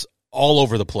screens all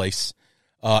over the place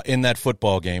in that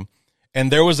football game.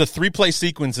 And there was a 3-play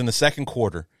sequence in the second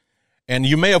quarter, and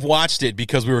you may have watched it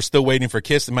because we were still waiting for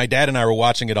Kiss, and my dad and I were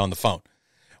watching it on the phone.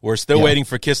 We're still waiting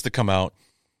for Kiss to come out.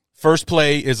 First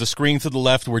play is a screen to the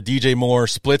left where DJ Moore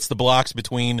splits the blocks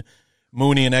between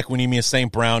Mooney and Equinemius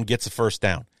St. Brown, gets a first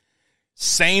down.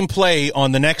 Same play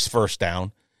on the next first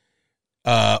down,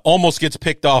 almost gets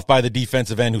picked off by the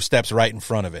defensive end who steps right in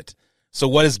front of it. So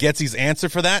what is Getsy's answer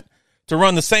for that? To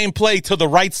run the same play to the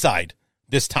right side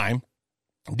this time.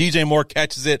 DJ Moore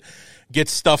catches it,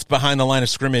 gets stuffed behind the line of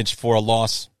scrimmage for a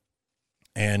loss,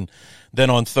 and then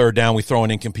on third down, we throw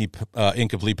an incomplete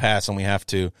pass, and we have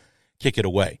to kick it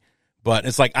away. But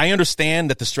it's like I understand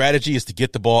that the strategy is to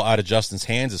get the ball out of Justin's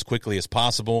hands as quickly as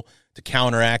possible to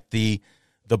counteract the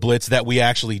blitz that we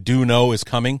actually do know is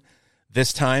coming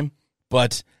this time.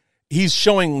 But he's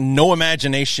showing no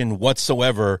imagination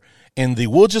whatsoever in the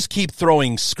we'll just keep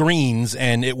throwing screens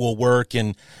and it will work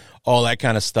and all that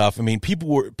kind of stuff. I mean,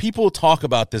 people talk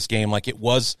about this game like it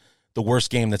was the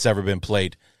worst game that's ever been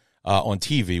played on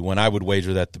TV, when I would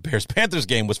wager that the Bears-Panthers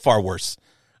game was far worse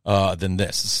than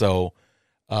this. So,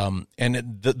 and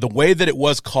the way that it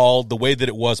was called, the way that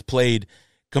it was played,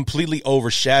 completely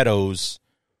overshadows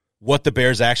what the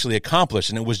Bears actually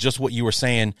accomplished. And it was just what you were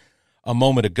saying a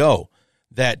moment ago,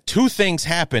 that 2 things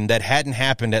happened that hadn't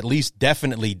happened, at least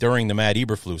definitely during the Matt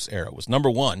Eberflus era. Was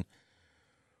number 1,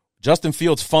 Justin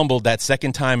Fields fumbled that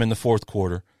second time in the fourth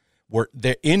quarter.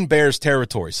 They're in Bears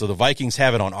territory, so the Vikings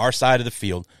have it on our side of the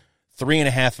field.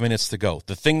 3.5 minutes to go.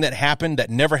 The thing that happened that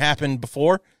never happened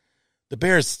before, the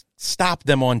Bears stopped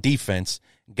them on defense,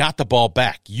 got the ball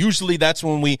back. Usually that's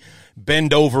when we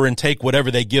bend over and take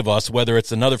whatever they give us, whether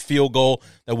it's another field goal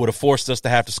that would have forced us to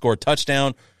have to score a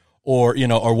touchdown or,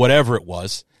 or whatever it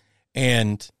was.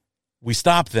 And we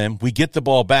stop them, we get the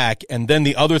ball back. And then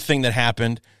the other thing that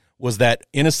happened was that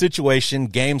in a situation,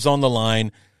 game's on the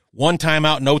line, 1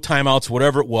 timeout, no timeouts,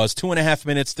 whatever it was, 2.5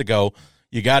 minutes to go.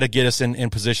 You got to get us in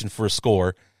position for a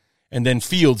score. And then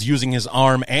Fields, using his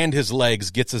arm and his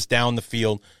legs, gets us down the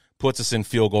field, puts us in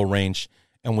field goal range,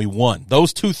 and we won.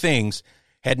 Those two things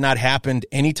had not happened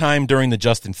anytime during the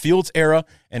Justin Fields era,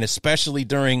 and especially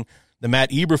during the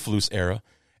Matt Eberflus era.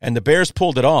 And the Bears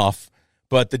pulled it off,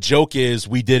 but the joke is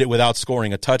we did it without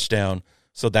scoring a touchdown,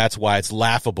 so that's why it's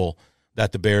laughable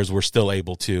that the Bears were still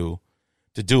able to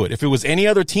do it. If it was any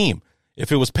other team,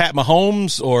 if it was Pat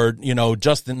Mahomes or,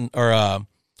 Justin or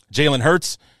Jalen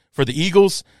Hurts for the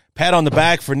Eagles, pat on the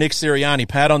back for Nick Sirianni,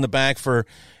 pat on the back for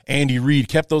Andy Reid,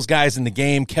 kept those guys in the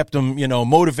game, kept them,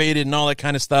 motivated and all that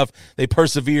kind of stuff. They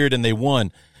persevered and they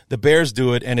won. The Bears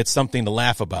do it, and it's something to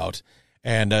laugh about.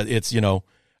 And it's,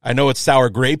 I know it's sour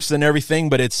grapes and everything,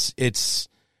 but it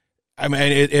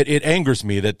angers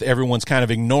me that everyone's kind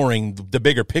of ignoring the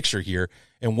bigger picture here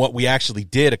and what we actually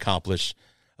did accomplish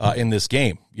in this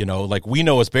game. Like we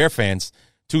know as Bear fans,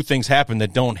 two things happen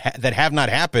that that have not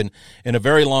happened in a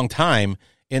very long time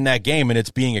in that game, and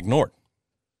it's being ignored.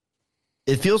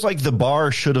 It feels like the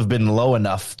bar should have been low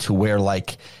enough to where,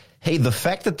 like, hey, the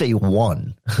fact that they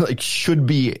won, should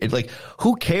be,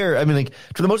 who cares? I mean,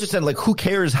 to the most extent, who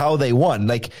cares how they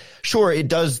won? Sure,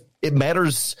 it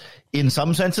matters in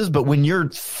some senses, but when you're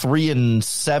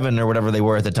 3-7 or whatever they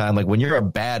were at the time, when you're a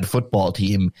bad football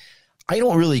team, I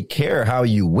don't really care how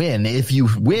you win. If you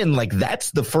win,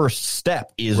 that's the first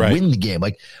step is right. Win the game.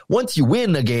 Once you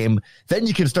win a game, then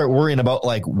you can start worrying about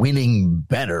winning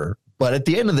better. But at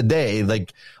the end of the day,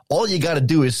 all you got to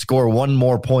do is score one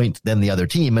more point than the other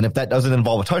team. And if that doesn't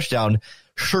involve a touchdown,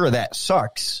 sure, that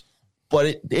sucks.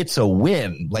 But it's a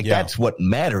win. That's what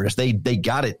matters. They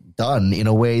got it done in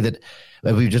a way that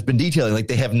we've just been detailing.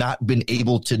 They have not been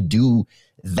able to do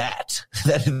that.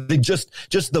 That they just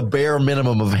the bare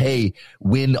minimum of, hey,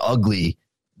 win ugly.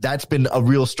 That's been a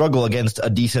real struggle against a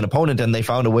decent opponent, and they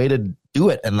found a way to do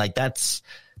it. And that's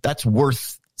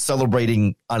worth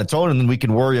celebrating on its own, and then we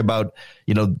can worry about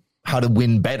how to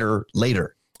win better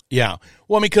later. Yeah,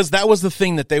 well, because that was the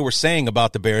thing that they were saying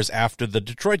about the Bears after the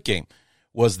Detroit game,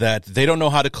 was that they don't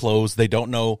know how to close, they don't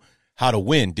know how to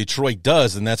win. Detroit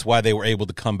does, and that's why they were able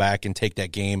to come back and take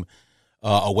that game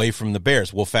away from the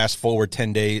Bears. We'll fast forward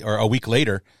 10 days or a week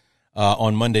later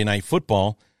on Monday Night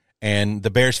Football, and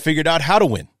the Bears figured out how to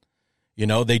win.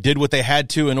 They did what they had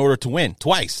to in order to win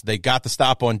twice. They got the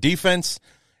stop on defense,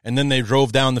 and then they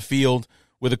drove down the field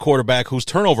with a quarterback who's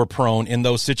turnover prone in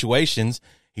those situations.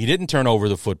 He didn't turn over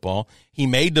the football. He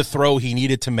made the throw he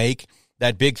needed to make,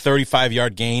 that big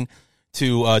 35-yard gain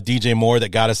to DJ Moore that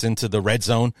got us into the red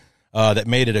zone, that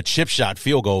made it a chip shot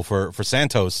field goal for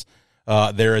Santos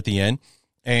there at the end.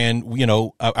 And,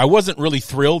 I wasn't really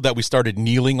thrilled that we started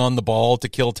kneeling on the ball to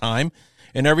kill time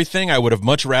and everything. I would have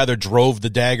much rather drove the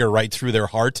dagger right through their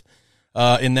heart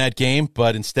in that game,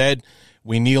 but instead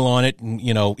we kneel on it. And,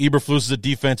 Eberflus is a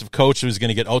defensive coach who's going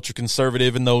to get ultra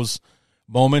conservative in those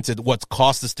moments. It's what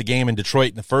cost us the game in Detroit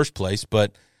in the first place.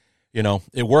 But,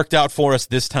 it worked out for us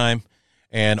this time.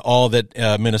 And all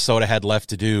that Minnesota had left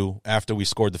to do after we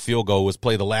scored the field goal was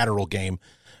play the lateral game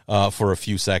for a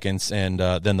few seconds. And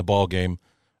then the ball game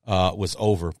was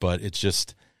over. But it's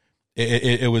just,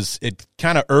 it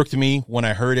kind of irked me when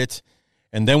I heard it.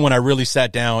 And then when I really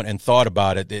sat down and thought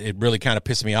about it, it really kind of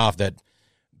pissed me off that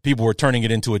people were turning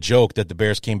it into a joke that the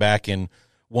Bears came back and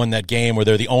won that game, or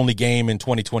they're the only game in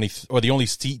 2020, or the only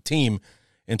team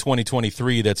in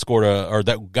 2023 that scored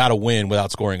that got a win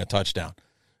without scoring a touchdown.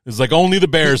 It's only the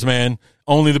Bears, man.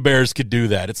 Only the Bears could do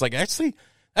that. It's actually,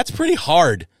 that's pretty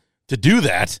hard to do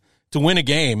that, to win a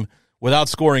game without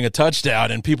scoring a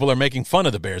touchdown, and people are making fun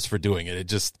of the Bears for doing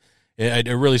it.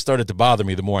 It really started to bother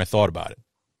me the more I thought about it.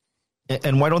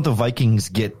 And why don't the Vikings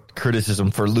get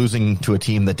criticism for losing to a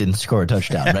team that didn't score a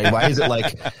touchdown, right? Why is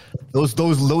it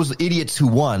those idiots who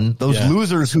won,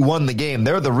 losers who won the game,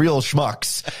 they're the real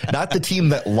schmucks, not the team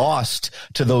that lost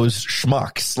to those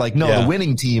schmucks. The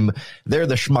winning team, they're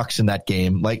the schmucks in that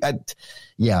game. It's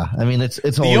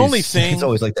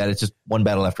always like that. It's just one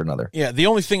battle after another. Yeah, the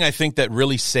only thing I think that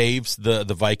really saves the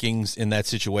Vikings in that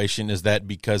situation is that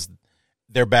because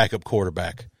their backup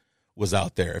quarterback was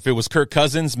out there. If it was Kirk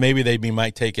Cousins, maybe they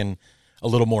might taken a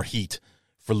little more heat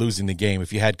for losing the game.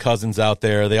 If you had Cousins out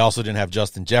there, they also didn't have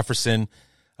Justin Jefferson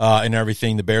and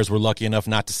everything. The Bears were lucky enough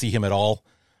not to see him at all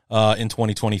in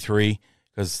 2023.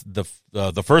 because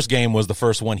the first game was the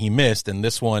first one he missed, and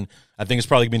this one I think is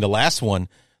probably going to be the last one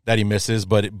that he misses.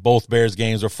 But both Bears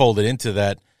games are folded into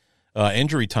that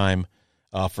injury time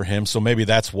for him, so maybe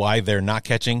that's why they're not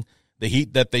catching the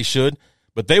heat that they should.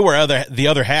 But they were the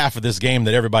other half of this game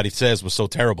that everybody says was so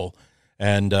terrible,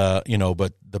 and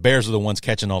but the Bears are the ones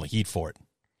catching all the heat for it.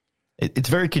 It's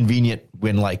very convenient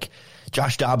when, like,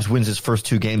 Josh Dobbs wins his first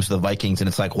 2 games for the Vikings, and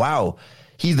it's like, wow,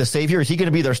 he's the savior. Is he going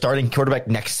to be their starting quarterback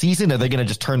next season? Are they going to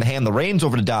just hand the reins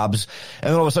over to Dobbs?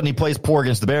 And then all of a sudden he plays poor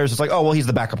against the Bears. It's like, oh, well, he's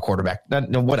the backup quarterback.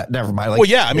 Never mind. Like, well,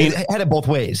 yeah, I mean, it had it both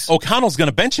ways. O'Connell's going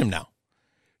to bench him now.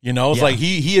 It's like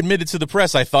he admitted to the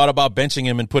press, I thought about benching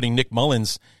him and putting Nick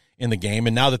Mullins in the game.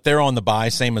 And now that they're on the bye,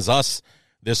 same as us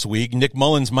this week, Nick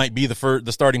Mullins might be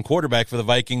the starting quarterback for the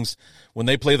Vikings when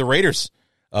they play the Raiders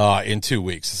in 2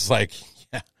 weeks. It's like,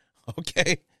 yeah,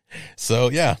 okay. So,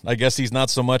 yeah, I guess he's not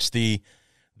so much the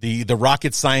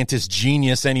rocket scientist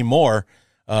genius anymore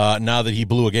now that he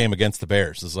blew a game against the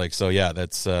Bears. It's like, so, yeah,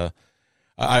 that's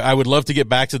I would love to get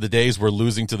back to the days where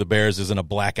losing to the Bears isn't a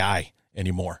black eye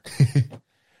anymore.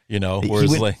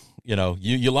 Whereas, like,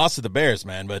 you lost to the Bears,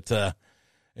 man, but,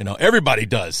 everybody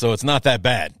does, so it's not that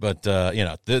bad. But,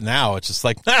 now it's just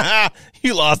like,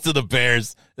 you lost to the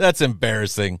Bears. That's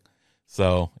embarrassing.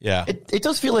 So, yeah. It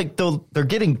does feel like, though, they're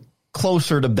getting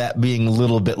closer to that being a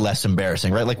little bit less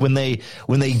embarrassing, right? Like when they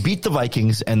beat the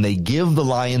Vikings and they give the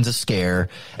Lions a scare,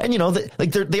 and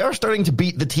they are starting to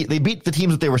beat the team. They beat the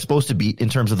teams that they were supposed to beat in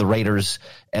terms of the Raiders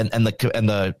and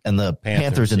the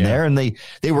Panthers in there, and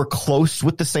they were close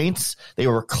with the Saints. They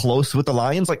were close with the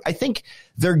Lions. Like, I think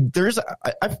I'm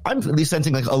at least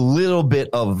sensing like a little bit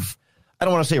of, I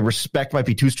don't want to say respect might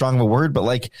be too strong of a word, but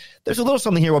like there's a little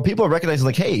something here where people are recognizing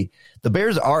like, hey, the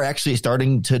Bears are actually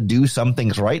starting to do some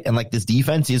things right. And like this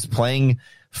defense is playing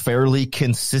fairly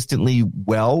consistently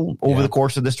well over the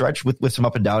course of the stretch with some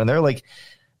up and down in there. Like,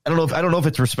 I don't know if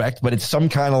it's respect, but it's some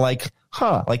kind of like,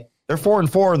 like they're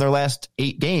 4-4 in their last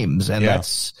 8 games. And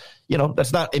that's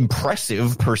not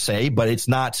impressive per se, but it's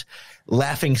not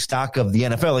laughing stock of the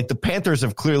NFL. Like the Panthers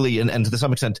have clearly, and to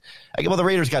some extent, the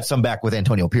Raiders got some back with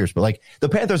Antonio Pierce, but like the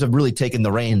Panthers have really taken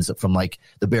the reins from like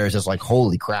the Bears as like,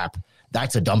 holy crap,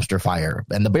 that's a dumpster fire.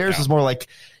 And the Bears is more like,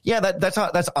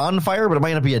 that's on fire, but it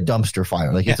might not be a dumpster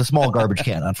fire. Like it's a small garbage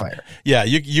can on fire. Yeah.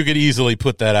 You could easily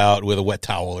put that out with a wet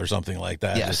towel or something like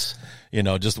that. Yes.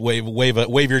 Just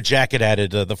wave your jacket at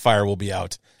it. The fire will be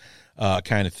out,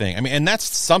 kind of thing. I mean, and that's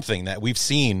something that we've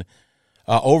seen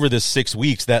over this 6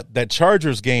 weeks, that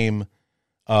Chargers game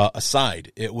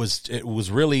aside, it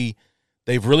was really,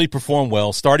 they've really performed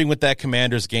well, starting with that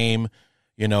Commanders game,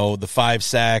 the 5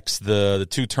 sacks, the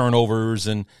 2 turnovers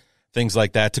and things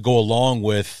like that to go along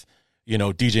with,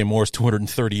 DJ Moore's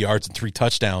 230 yards and 3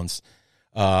 touchdowns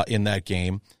in that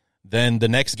game. Then the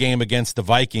next game against the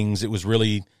Vikings, it was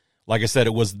really, like I said,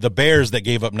 it was the Bears that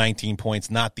gave up 19 points,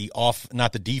 not the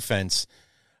defense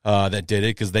that did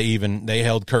it, because they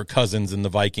held Kirk Cousins and the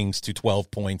Vikings to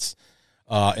 12 points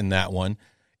in that one.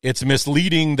 It's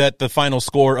misleading that the final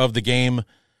score of the game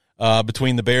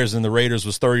between the Bears and the Raiders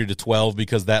was 30-12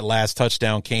 because that last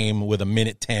touchdown came with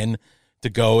 1:10 to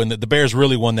go, and the Bears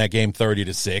really won that game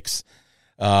 30-6.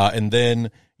 And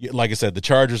then, like I said, the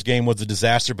Chargers game was a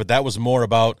disaster, but that was more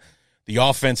about the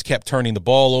offense kept turning the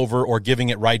ball over or giving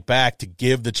it right back to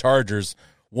give the Chargers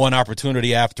one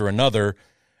opportunity after another.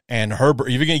 And Herbert,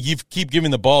 if you keep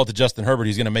giving the ball to Justin Herbert,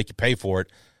 he's going to make you pay for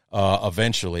it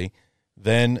eventually.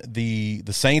 Then the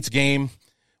Saints game,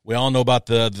 we all know about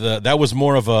that was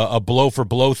more of a blow for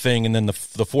blow thing, and then the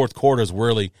fourth quarter is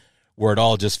really where it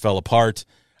all just fell apart.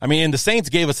 I mean, and the Saints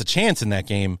gave us a chance in that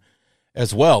game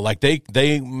as well. Like they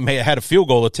had a field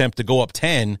goal attempt to go up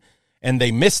 10, and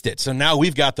they missed it. So now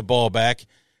we've got the ball back,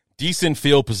 decent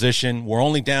field position. We're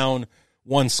only down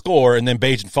 1 score, and then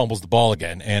Bajan fumbles the ball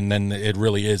again, and then it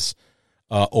really is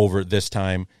over this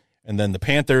time. And then the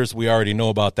Panthers, we already know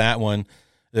about that one.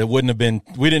 We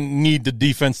didn't need the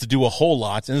defense to do a whole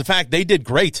lot. And in fact, they did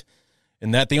great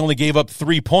in that they only gave up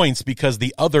 3 points because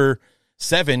the other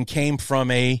 7 came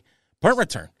from a punt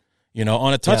return,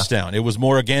 on a touchdown. Yeah. It was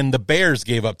more, again, the Bears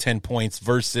gave up 10 points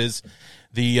versus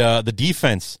the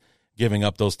defense giving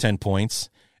up those 10 points.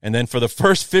 And then for the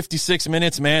first 56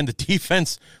 minutes, man, the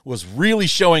defense was really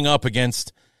showing up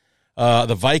against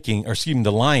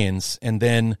the Lions. And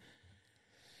then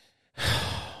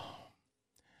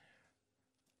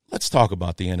let's talk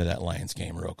about the end of that Lions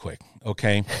game real quick,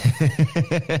 okay?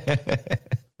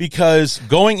 Because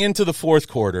going into the fourth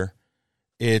quarter,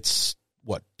 it's,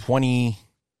 20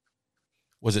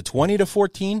 to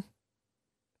 14?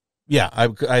 Yeah, I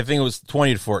think it was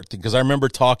 20 to 14 because I remember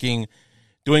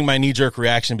doing my knee-jerk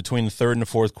reaction between the third and the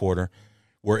fourth quarter.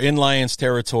 We're in Lions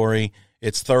territory.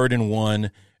 It's 3rd and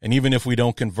 1. And even if we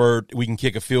don't convert, we can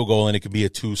kick a field goal and it could be a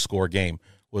 2-score game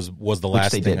was the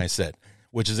last thing I said,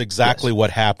 which is exactly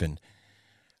what happened.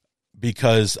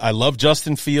 Because I love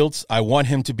Justin Fields. I want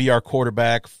him to be our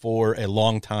quarterback for a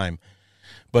long time.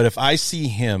 But if I see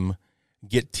him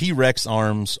get T-Rex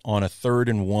arms on a 3rd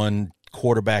and 1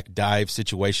 quarterback dive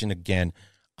situation again,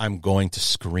 I'm going to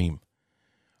scream.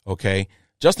 Okay?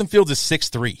 Justin Fields is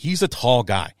 6'3". He's a tall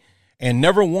guy.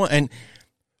 And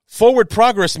forward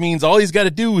progress means all he's got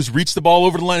to do is reach the ball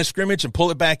over the line of scrimmage and pull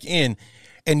it back in.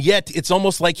 And yet it's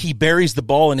almost like he buries the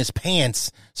ball in his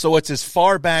pants. So it's as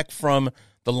far back from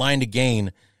the line to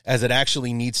gain as it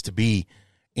actually needs to be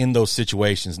in those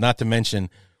situations. Not to mention,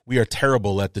 we are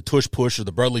terrible at the tush push or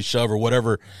the brotherly shove or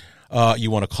whatever you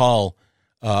want to call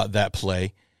that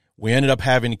play. We ended up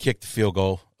having to kick the field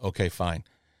goal. Okay, fine.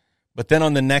 But then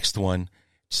on the next one,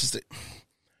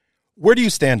 where do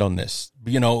you stand on this?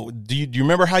 Do you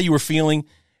remember how you were feeling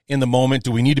in the moment?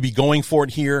 Do we need to be going for it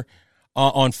here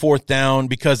on 4th down?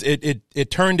 Because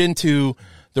it turned into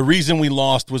the reason we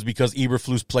lost was because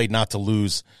Eberflus played not to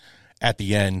lose at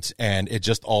the end, and it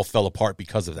just all fell apart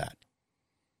because of that.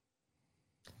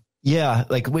 Yeah,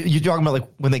 like you're talking about, like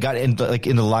when they got in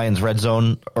the Lions' red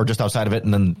zone or just outside of it,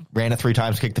 and then ran it 3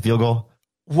 times, kicked the field goal.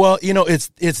 Well,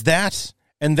 it's that,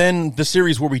 and then the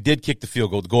series where we did kick the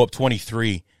field goal to go up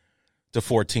 23-14.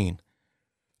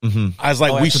 Mm-hmm. I was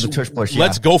like,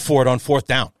 let's go for it on 4th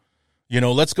down.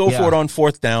 Let's go for it on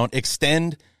 4th down.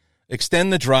 Extend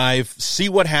the drive. See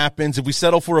what happens. If we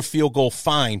settle for a field goal,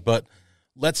 fine. But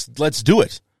let's do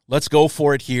it. Let's go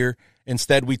for it here.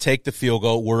 Instead, we take the field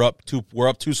goal. We're up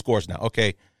 2 scores now.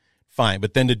 Okay, fine.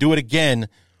 But then to do it again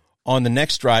on the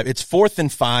next drive, it's 4th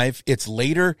and 5. It's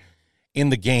later in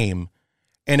the game.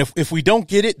 And if we don't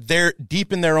get it, they're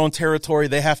deep in their own territory.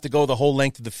 They have to go the whole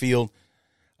length of the field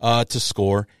to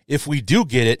score. If we do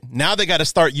get it, now they got to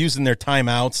start using their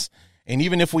timeouts. And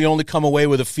even if we only come away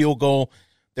with a field goal,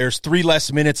 there's 3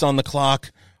 less minutes on the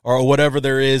clock or whatever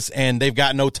there is, and they've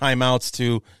got no timeouts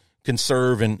to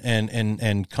conserve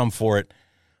and come for it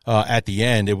at the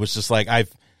end. It was just like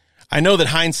I know that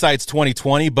hindsight's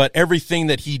 20/20, but everything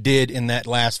that he did in that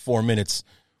last 4 minutes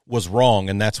was wrong,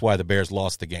 and that's why the Bears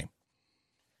lost the game.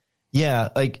 Yeah,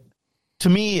 like to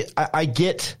me, I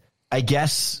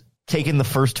guess taking the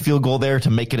first field goal there to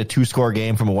make it a 2-score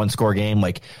game from a 1-score game,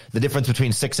 like the difference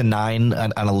between 6 and 9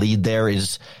 on a lead there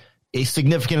is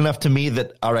significant enough to me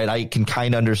that, all right, I can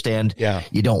kind of understand. Yeah.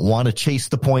 You don't want to chase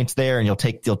the points there, and you'll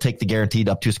take the guaranteed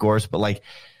up 2 scores. But like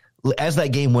as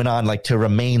that game went on, like to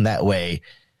remain that way,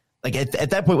 like at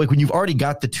that point, like when you've already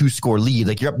got the 2-score lead,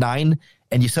 like you're up 9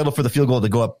 and you settle for the field goal to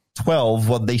go up 12.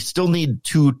 Well, they still need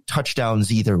 2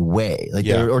 touchdowns either way,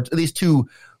 or at least two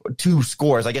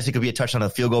scores. I guess it could be a touchdown, a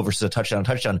field goal versus a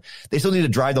touchdown. They still need to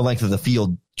drive the length of the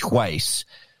field twice.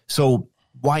 So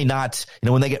why not?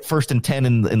 When they get 1st and 10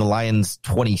 in the Lions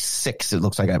 26, it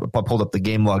looks like I pulled up the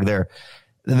game log there,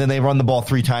 and then they run the ball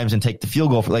 3 times and take the field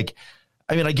goal.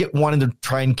 I get wanting to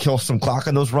try and kill some clock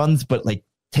on those runs, but like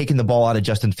taking the ball out of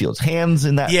Justin Fields' hands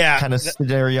in that kind of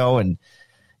scenario, and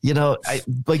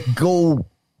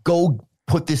go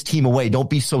put this team away. Don't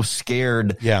be so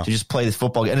scared to just play this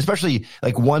football game. And especially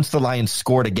like once the Lions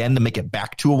scored again to make it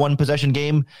back to a 1-possession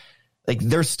game, like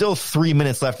there's still 3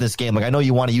 minutes left in this game. Like I know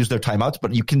you want to use their timeouts,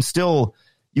 but you could still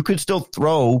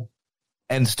throw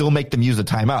and still make them use a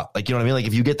timeout. Like, you know what I mean? Like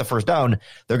if you get the first down,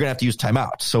 they're going to have to use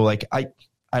timeouts. So like, I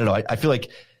don't know. I feel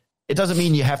like it doesn't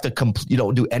mean you have to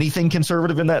do anything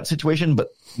conservative in that situation, but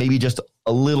maybe just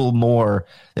a little more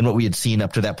than what we had seen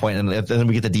up to that point. And then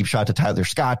we get the deep shot to Tyler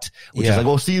Scott, which is like,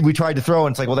 well, see, we tried to throw,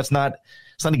 and it's like, well, it's not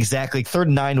exactly 3rd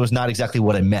and 9 was not exactly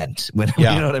what I meant. You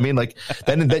know what I mean? Like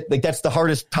then that's the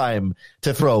hardest time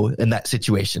to throw in that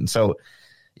situation. So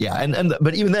yeah.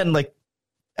 But even then, like,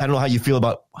 I don't know how you feel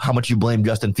about how much you blame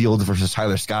Justin Fields versus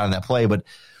Tyler Scott on that play, but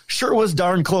sure was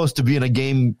darn close to being a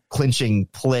game clinching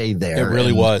play there. It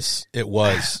really was. It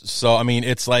was. So, I mean,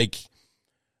 it's like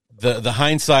the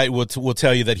hindsight will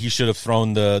tell you that he should have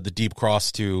thrown the deep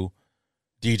cross to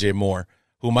DJ Moore,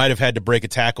 who might have had to break a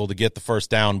tackle to get the first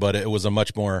down, but it was a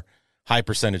much more high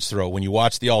percentage throw. When you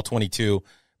watch the all 22,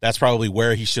 that's probably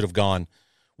where he should have gone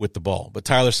with the ball. But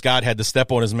Tyler Scott had to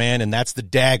step on his man, and that's the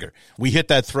dagger. We hit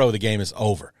that throw, the game is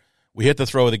over. We hit the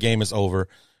throw, the game is over.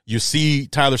 You see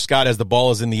Tyler Scott as the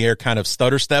ball is in the air kind of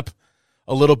stutter step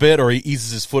a little bit, or he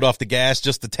eases his foot off the gas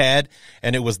just a tad,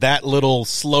 and it was that little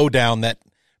slowdown that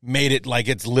made it like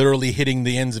it's literally hitting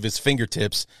the ends of his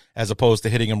fingertips as opposed to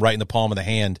hitting him right in the palm of the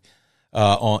hand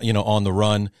on the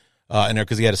run. And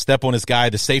because he had to step on his guy,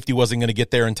 the safety wasn't going to get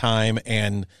there in time,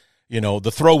 and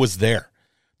the throw was there.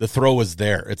 The throw was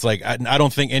there. It's like, I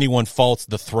don't think anyone faults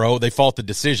the throw. They fault the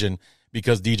decision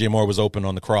because DJ Moore was open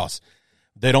on the cross.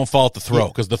 They don't fault the throw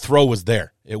because the throw was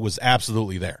there. It was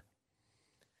absolutely there.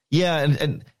 Yeah,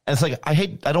 and it's like I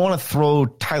don't want to throw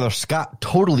Tyler Scott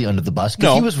totally under the bus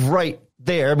because he was right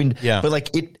there. I mean, but like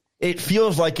it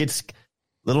feels like it's a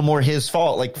little more his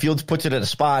fault. Like Fields puts it at a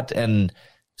spot and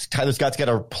Tyler Scott's got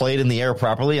to play it in the air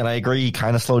properly. And I agree, he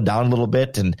kind of slowed down a little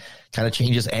bit and kind of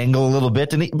changed his angle a little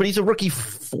bit. But he's a rookie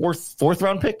fourth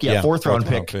round pick. Yeah, fourth round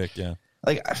pick. Yeah.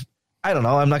 Like I don't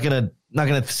know. I'm not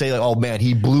gonna say like, oh man,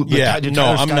 he blew. Did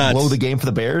Tyler Scott blow the game for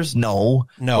the Bears? No.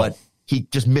 But he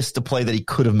just missed a play that he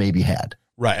could have maybe had.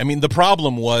 Right. I mean, the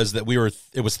problem was that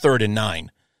it was 3rd and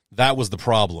 9. That was the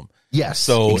problem. Yes.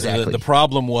 So exactly. the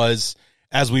problem was,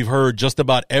 as we've heard, just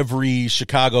about every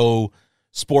Chicago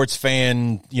sports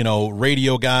fan,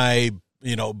 radio guy,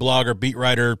 blogger, beat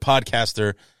writer,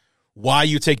 podcaster, why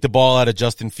you take the ball out of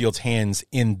Justin Fields' hands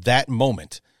in that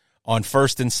moment on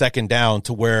 1st and 2nd down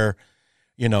to where,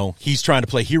 he's trying to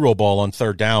play hero ball on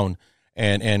 3rd down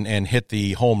and hit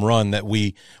the home run that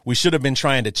we should have been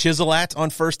trying to chisel at on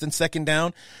 1st and 2nd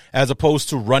down, as opposed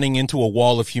to running into a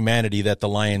wall of humanity that the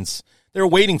Lions, they're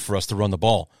waiting for us to run the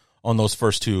ball on those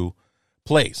first 2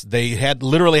 plays. They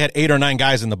literally had 8 or 9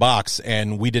 guys in the box,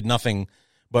 and we did nothing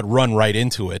but run right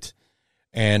into it.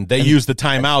 And they used the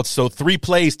timeouts. So 3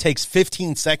 plays takes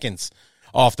 15 seconds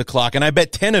off the clock. And I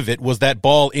bet 10 of it was that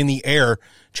ball in the air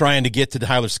trying to get to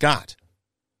Tyler Scott.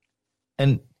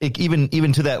 And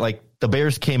even to that, like the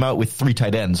Bears came out with 3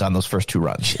 tight ends on those first 2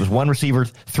 runs. It was 1 receiver,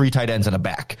 3 tight ends, and a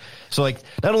back. So like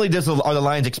not only are the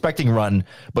Lions expecting run,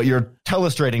 but you're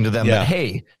illustrating to them that,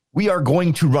 hey, we are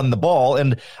going to run the ball.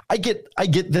 And I get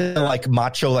the like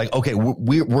macho, like, okay,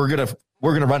 we're going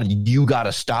to run it. You got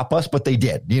to stop us. But they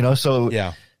did, so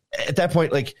at that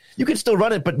point, like you can still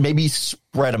run it, but maybe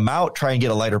spread them out, try and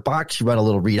get a lighter box. You run a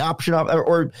little read option up,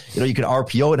 or you can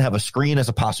RPO and have a screen as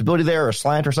a possibility there, or a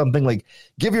slant or something. Like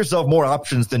give yourself more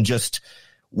options than just,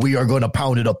 we are going to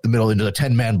pound it up the middle into the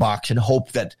 10-man box and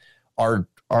hope that our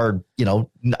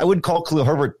I wouldn't call Khalil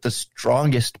Herbert the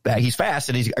strongest back. He's fast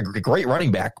and he's a great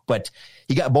running back, but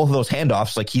he got both of those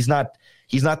handoffs. Like he's not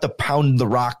the pound the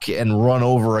rock and run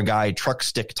over a guy truck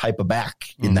stick type of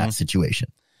back in that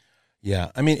situation.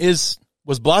 Yeah. I mean,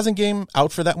 was Blasingame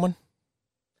out for that one?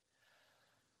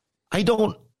 I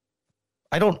don't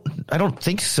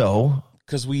think so.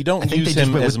 Because we don't use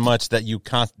him as much that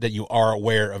you are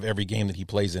aware of every game that he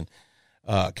plays in,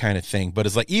 kind of thing. But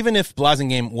it's like, even if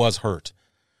Blasingame was hurt,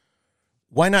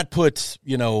 why not put,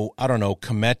 I don't know,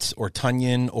 Komet or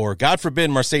Tunyon or, God forbid,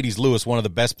 Mercedes Lewis, one of the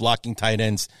best blocking tight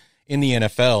ends in the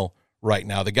NFL right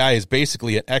now. The guy is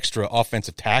basically an extra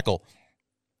offensive tackle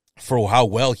for how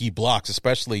well he blocks,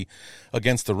 especially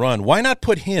against the run. Why not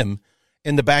put him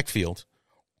in the backfield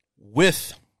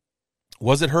with,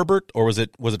 was it Herbert or was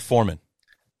it Foreman?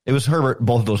 It was Herbert,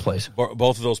 both of those plays.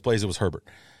 Both of those plays, it was Herbert.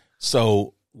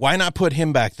 So why not put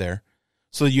him back there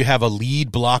so you have a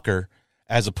lead blocker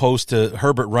as opposed to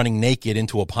Herbert running naked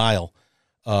into a pile?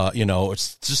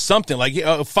 It's just something like,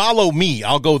 follow me,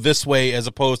 I'll go this way, as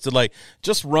opposed to like,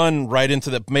 just run right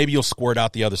into maybe you'll squirt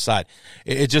out the other side.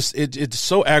 It's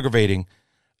so aggravating,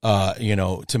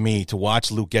 to me to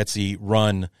watch Luke Getsy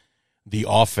run the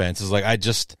offense. It's like,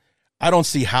 I don't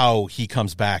see how he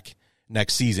comes back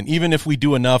next season, even if we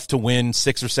do enough to win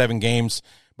 6 or 7 games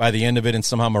by the end of it and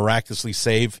somehow miraculously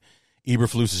save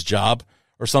Eberflus's job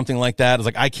or something like that. It's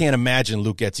like, I can't imagine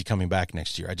Luke Getsy coming back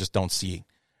next year. I just don't see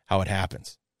how it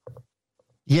happens.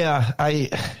 Yeah, I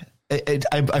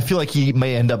feel like he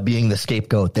may end up being the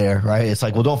scapegoat there, right? It's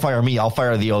like, well, don't fire me, I'll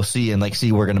fire the OC and like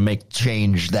see we're going to make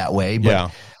change that way.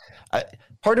 But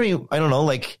part of me, I don't know,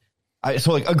 like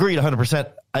agreed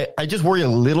 100%. I just worry a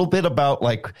little bit about,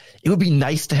 like, it would be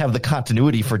nice to have the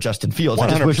continuity for Justin Fields. 100%. I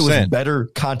just wish it was better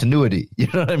continuity. You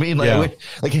know what I mean? Like,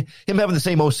 like him having the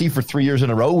same OC for 3 years in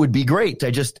a row would be great.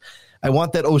 I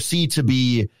want that OC to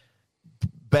be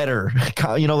better.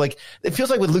 Like it feels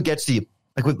like with Luke Getsy,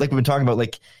 like we've been talking about,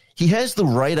 like he has the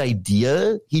right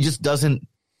idea. He just doesn't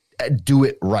do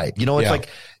it right. It's like,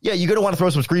 you're going to want to throw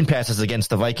some screen passes against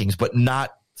the Vikings, but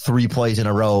not 3 plays in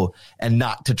a row and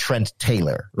not to Trent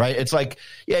Taylor, right? It's like,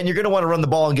 and you're going to want to run the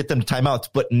ball and get them to timeouts,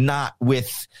 but not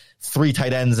with 3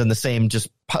 tight ends and the same, just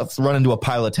run into a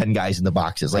pile of 10 guys in the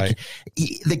boxes. Like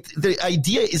the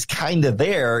idea is kind of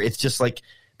there. It's just like,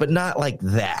 but not like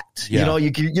that. Yeah.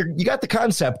 You got the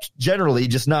concept generally, you're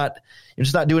just not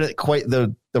doing it quite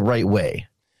the right way.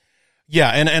 Yeah.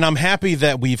 And I'm happy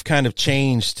that we've kind of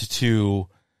changed to,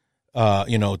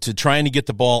 to trying to get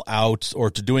the ball out or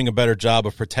to doing a better job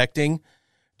of protecting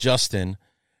Justin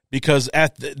because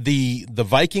at the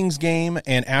Vikings game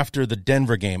and after the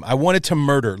Denver game, I wanted to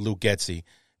murder Luke Getsy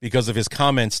because of his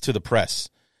comments to the press.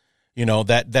 You know,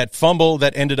 that fumble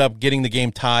that ended up getting the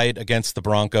game tied against the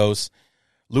Broncos,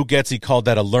 Luke Getsy called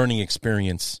that a learning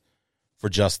experience for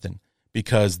Justin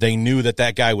because they knew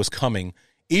that guy was coming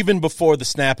even before the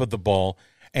snap of the ball,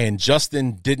 and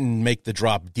Justin didn't make the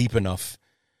drop deep enough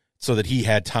so that he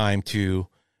had time to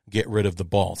get rid of the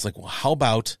ball. It's like, well, how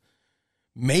about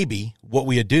maybe what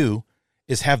we do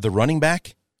is have the running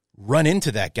back run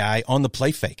into that guy on the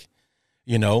play fake.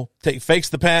 You know, fakes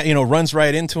the pass, runs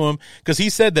right into him. Because he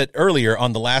said that earlier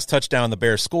on the last touchdown the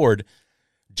Bears scored,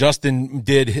 Justin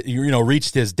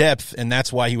reached his depth, and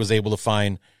that's why he was able to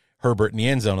find Herbert in the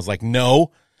end zone. It's like,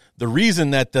 no, the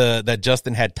reason that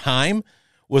Justin had time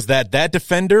was that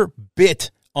defender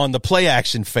bit on the play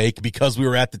action fake because we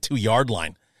were at the 2-yard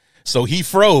line. So he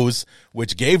froze,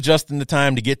 which gave Justin the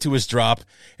time to get to his drop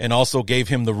and also gave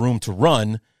him the room to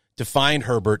run to find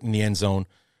Herbert in the end zone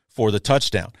for the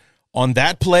touchdown. On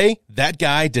that play, that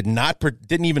guy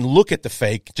didn't even look at the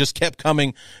fake, just kept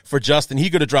coming for Justin. He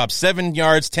could have dropped 7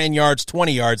 yards, 10 yards,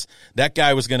 20 yards. That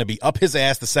guy was going to be up his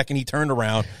ass the second he turned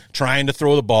around trying to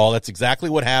throw the ball. That's exactly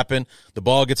what happened. The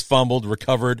ball gets fumbled,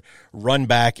 recovered, run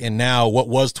back, and now what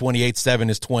was 28-7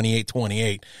 is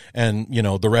 28-28, and,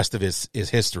 the rest of it is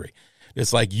history.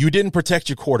 It's like you didn't protect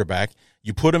your quarterback.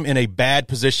 You put him in a bad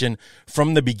position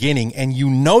from the beginning, and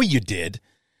you did,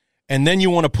 and then you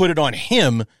want to put it on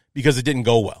him because it didn't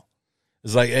go well.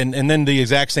 It's like, and then the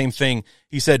exact same thing.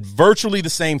 He said virtually the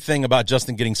same thing about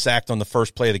Justin getting sacked on the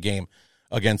first play of the game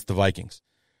against the Vikings.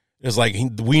 It's like,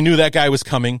 we knew that guy was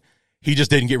coming. He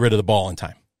just didn't get rid of the ball in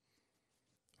time.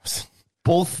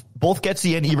 Both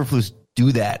Getsy and Eberflus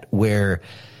do that where,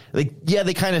 like, yeah,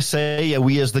 they kind of say, yeah,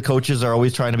 we as the coaches are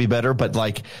always trying to be better, but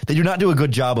like they do not do a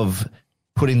good job of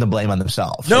putting the blame on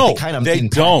themselves. No, like they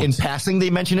don't. In passing, they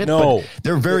mention it, no. But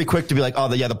they're very quick to be like,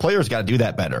 the players got to do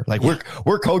that better. Like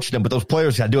we're coaching them, but those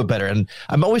players got to do it better. And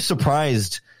I'm always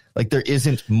surprised, like there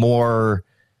isn't more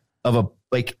of a,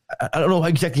 like, I don't know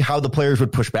exactly how the players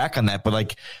would push back on that, but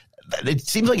like, it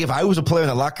seems like if I was a player in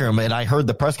the locker room and I heard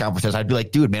the press conferences, I'd be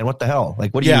like, dude, man, what the hell?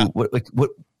 Like, what do you,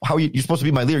 what, how are you're supposed to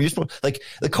be my leader? You're supposed, like,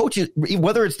 the coach,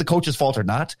 whether it's the coach's fault or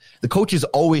not, the coach is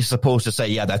always supposed to say,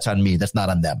 yeah, that's on me. That's not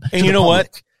on them. And you know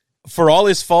what? For all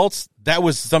his faults, that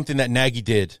was something that Nagy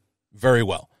did very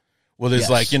well. Well, it's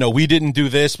like, we didn't do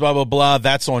this, blah, blah, blah.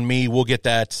 That's on me. We'll get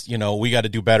that. We got to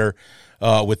do better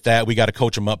with that. We got to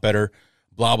coach them up better,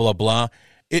 blah, blah, blah.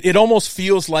 It almost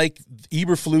feels like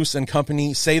Eberflus and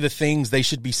company say the things they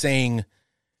should be saying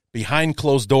behind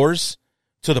closed doors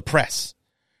to the press.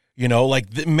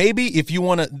 Like maybe if you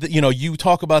want to, you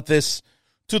talk about this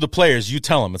to the players, you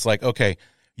tell them, it's like, okay,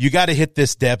 you got to hit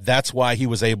this depth. That's why he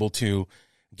was able to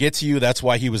get to you. That's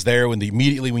why he was there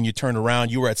immediately when you turned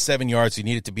around, you were at 7 yards. You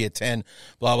needed to be at 10,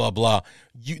 blah, blah, blah.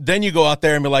 Then you go out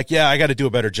there and be like, yeah, I got to do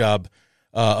a better job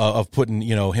of putting,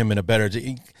 him in a better,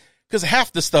 because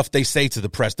half the stuff they say to the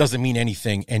press doesn't mean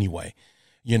anything anyway.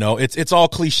 It's all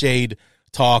cliched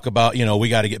talk about, we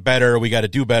got to get better. We got to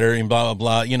do better and blah,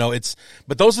 blah, blah.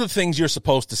 But those are the things you're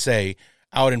supposed to say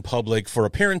out in public for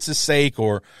appearance's sake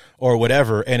or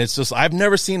whatever. And it's just, I've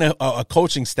never seen a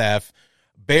coaching staff,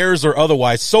 Bears or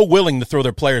otherwise, so willing to throw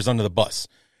their players under the bus.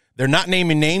 They're not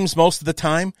naming names most of the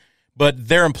time, but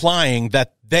they're implying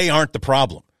that they aren't the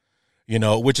problem,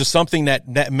 which is something that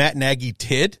Matt Nagy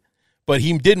did, but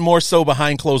he did more so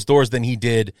behind closed doors than he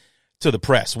did to the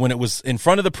press. When it was in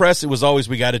front of the press, it was always,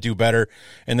 we got to do better.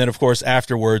 And then, of course,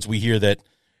 afterwards, we hear that,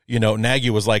 Nagy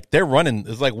was like,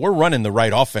 we're running the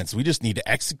right offense. We just need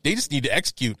to they just need to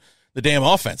execute the damn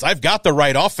offense. I've got the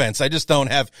right offense. I just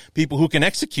don't have people who can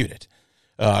execute it.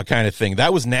 Kind of thing.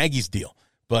 That was Nagy's deal.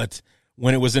 But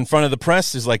when it was in front of the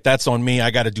press, it's like, that's on me.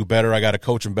 I got to do better. I got to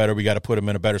coach them better. We got to put them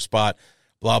in a better spot,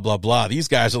 blah, blah, blah. These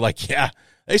guys are like, yeah,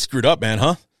 they screwed up, man,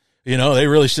 huh? They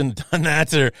really shouldn't have done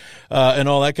that and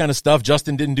all that kind of stuff.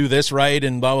 Justin didn't do this right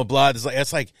and blah, blah, blah.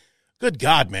 It's like, good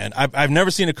God, man. I've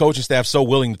never seen a coaching staff so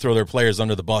willing to throw their players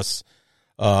under the bus,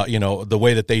 the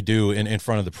way that they do in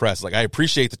front of the press. Like, I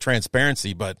appreciate the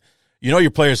transparency, but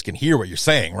your players can hear what you're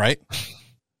saying, right?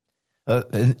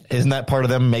 Isn't that part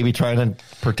of them maybe trying to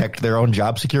protect their own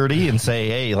job security and say,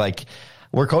 hey, like,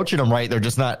 we're coaching them right. They're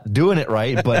just not doing it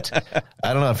right. But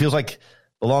I don't know. It feels like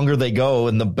the longer they go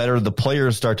and the better the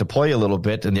players start to play a little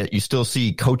bit, and yet you still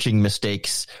see coaching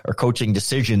mistakes or coaching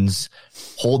decisions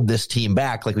hold this team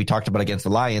back, like we talked about against the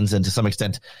Lions and to some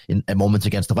extent at moments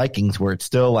against the Vikings, where it's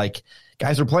still like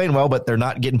guys are playing well, but they're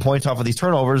not getting points off of these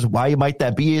turnovers. Why might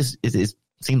that be is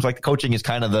seems like the coaching is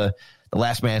kind of the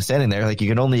last man standing there. Like, you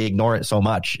can only ignore it so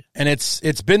much. And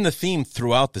it's been the theme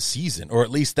throughout the season, or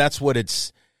at least that's what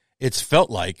it's felt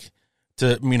like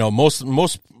to,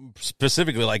 most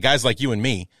specifically, like guys like you and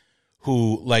me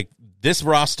who, like, this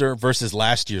roster versus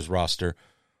last year's roster,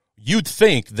 you'd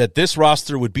think that this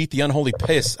roster would beat the unholy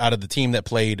piss out of the team that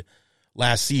played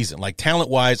last season. Like,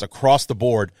 talent-wise, across the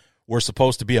board, we're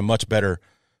supposed to be a much better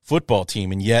football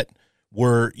team, and yet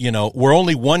we're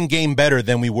only one game better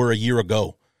than we were a year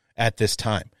ago at this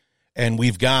time. And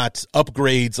we've got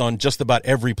upgrades on just about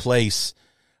every place,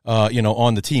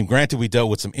 on the team. Granted, we dealt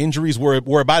with some injuries.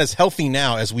 We're about as healthy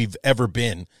now as we've ever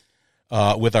been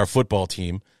with our football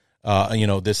team,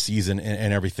 this season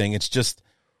and everything. It's just,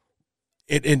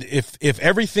 if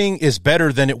everything is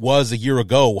better than it was a year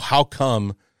ago, how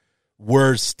come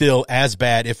we're still as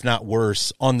bad, if not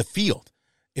worse, on the field?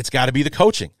 It's got to be the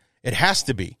coaching. It has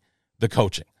to be the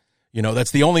coaching.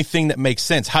 That's the only thing that makes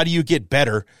sense. How do you get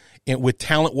better with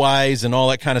talent-wise and all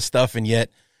that kind of stuff, and yet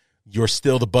you're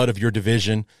still the butt of your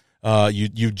division?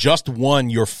 You just won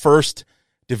your first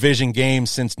division game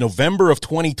since November of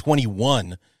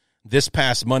 2021 this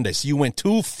past Monday. So you went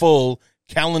 2 full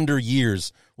calendar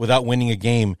years without winning a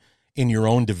game in your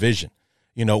own division.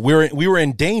 We were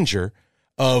in danger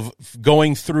of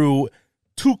going through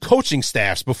 2 coaching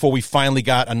staffs before we finally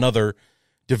got another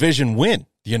division win.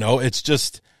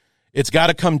 It's got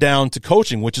to come down to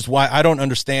coaching, which is why I don't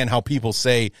understand how people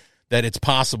say that it's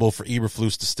possible for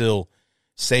Eberflus to still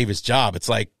save his job. It's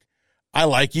like, I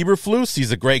like Eberflus.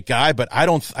 He's a great guy, but I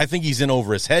think he's in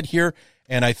over his head here.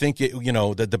 And I think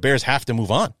that the Bears have to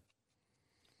move on.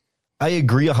 I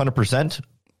agree 100%.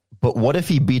 But what if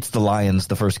he beats the Lions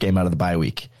the first game out of the bye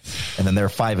week, and then they're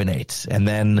 5-8, and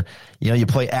then you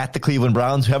play at the Cleveland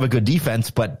Browns, who have a good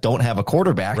defense but don't have a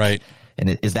quarterback, right?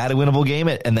 And is that a winnable game?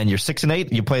 And then you're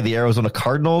 6-8. You play the Arizona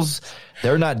Cardinals.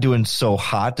 They're not doing so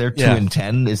hot. They're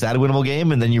 2-10. Is that a winnable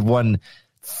game? And then you've won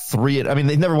 3. I mean,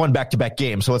 they've never won back-to-back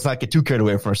games, so let's not get too carried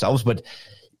away from ourselves. But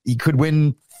you could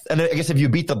win. And I guess if you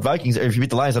beat the Vikings or if you beat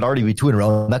the Lions, that'd already be 2 in a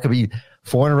row. And that could be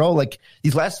 4 in a row. Like,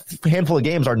 these last handful of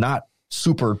games are not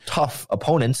super tough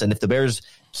opponents, and if the Bears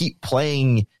keep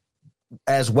playing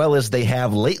as well as they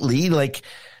have lately, like,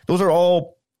 those are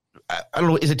all, I don't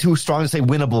know, is it too strong to say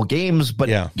winnable games,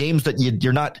 but games that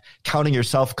you're not counting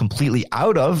yourself completely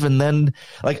out of. And then,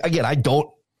 like, again,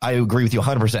 I agree with you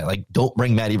 100%. Like, don't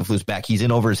bring Matt Eberflus back. He's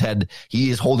in over his head. He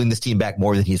is holding this team back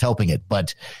more than he's helping it.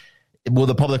 But will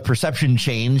the public perception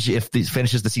change if this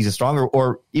finishes the season stronger,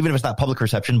 or even if it's not public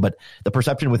perception, but the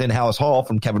perception within Hallis Hall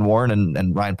from Kevin Warren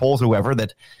and Ryan Poles, whoever,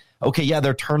 that, okay, yeah,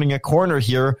 they're turning a corner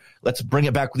here. Let's bring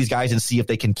it back with these guys and see if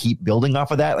they can keep building off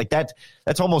of that. Like, that's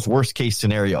almost worst case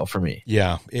scenario for me.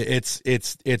 Yeah,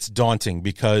 it's daunting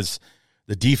because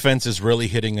the defense is really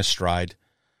hitting a stride.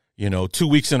 2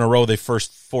 weeks in a row, they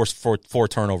first forced 4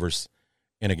 turnovers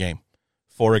in a game.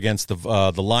 4 against the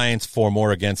Lions, 4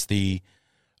 more against the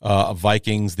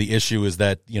Vikings. The issue is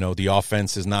that, the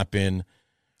offense has not been,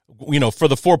 for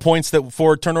the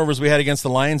 4 turnovers we had against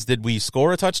the Lions, did we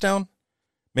score a touchdown?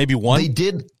 Maybe one? They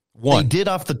did. One. They did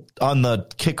on the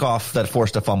kickoff that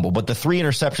forced a fumble, but the 3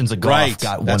 interceptions of Goff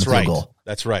got one field goal.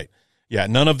 That's right. Yeah,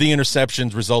 none of the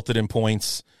interceptions resulted in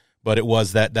points, but it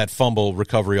was that fumble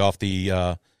recovery off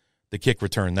the kick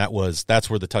return. That's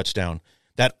where the touchdown.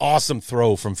 That awesome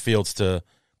throw from Fields to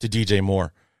DJ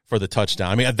Moore for the touchdown.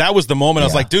 I mean, that was the moment I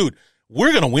was like, dude,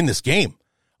 we're going to win this game.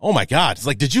 Oh my God. It's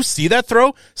like, did you see that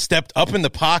throw? Stepped up in the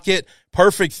pocket,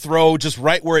 perfect throw, just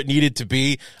right where it needed to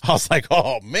be. I was like,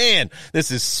 oh man,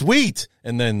 this is sweet.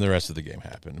 And then the rest of the game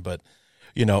happened. But,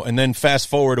 and then fast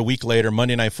forward a week later,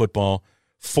 Monday Night Football,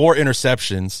 4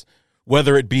 interceptions,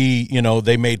 whether it be,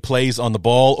 they made plays on the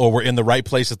ball or were in the right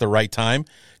place at the right time.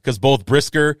 Because both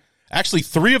Brisker, actually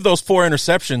 3 of those 4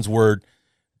 interceptions were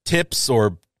tips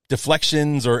or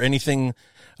deflections or anything,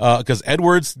 because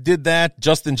Edwards did that.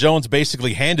 Justin Jones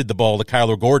basically handed the ball to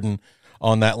Kyler Gordon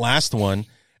on that last one.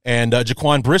 And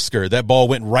Jaquan Brisker, that ball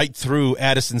went right through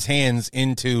Addison's hands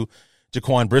into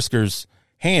Jaquan Brisker's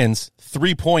hands.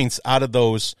 3 points out of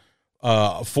those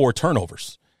 4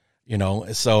 turnovers.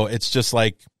 So it's just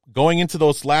like going into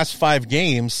those last 5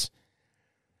 games,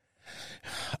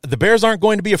 the Bears aren't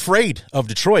going to be afraid of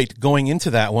Detroit going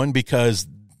into that one because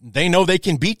they know they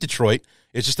can beat Detroit.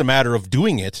 It's just a matter of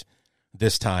doing it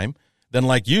this time. Then,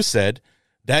 like you said,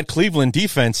 that Cleveland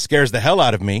defense scares the hell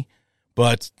out of me,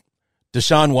 but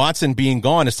Deshaun Watson being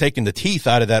gone has taken the teeth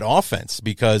out of that offense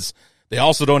because they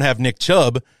also don't have Nick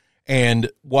Chubb, and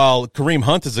while Kareem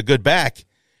Hunt is a good back,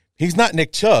 he's not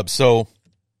Nick Chubb. So,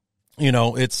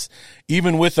 it's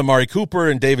even with Amari Cooper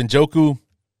and Dave Njoku,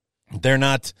 they're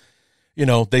not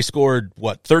they scored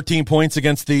 13 points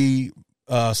against the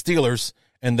Steelers,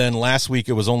 and then last week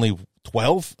it was only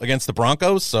 12 against the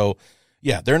Broncos. So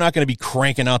yeah, they're not going to be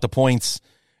cranking out the points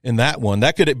in that one.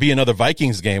 That could be another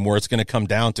Vikings game where it's going to come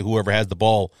down to whoever has the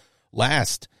ball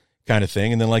last kind of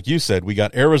thing. And then, like you said, we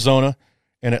got Arizona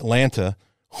and Atlanta,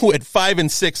 who at 5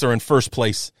 and 6 are in first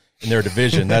place in their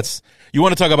division. That's, you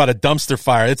want to talk about a dumpster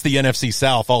fire. It's the NFC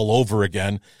South all over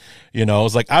again.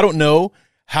 It's like, I don't know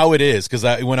how it is. Cause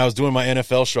when I was doing my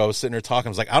NFL show, I was sitting there talking.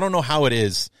 I was like, I don't know how it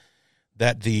is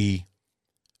that the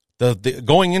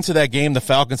going into that game, the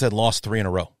Falcons had lost 3 in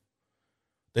a row.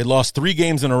 They lost 3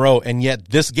 games in a row. And yet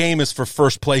this game is for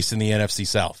first place in the NFC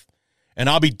South. And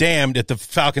I'll be damned if the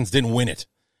Falcons didn't win it.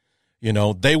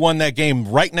 They won that game.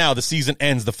 Right now, the season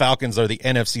ends. The Falcons are the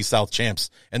NFC South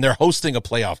champs, and they're hosting a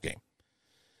playoff game.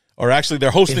 Or actually, they're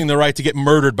hosting the right to get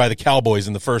murdered by the Cowboys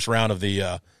in the first round of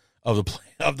the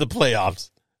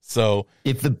playoffs. So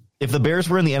if the Bears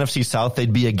were in the NFC South,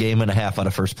 they'd be a game and a half out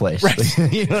of first place. Right.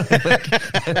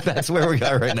 That's where we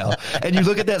are right now. And you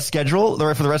look at that schedule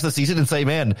for the rest of the season and say,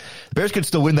 man, the Bears could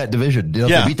still win that division. If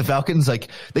they beat the Falcons, they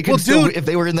could if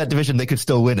they were in that division, they could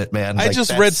still win it, man. I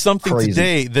just read something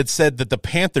today that said that the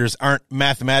Panthers aren't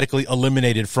mathematically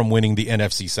eliminated from winning the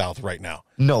NFC South right now.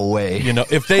 No way.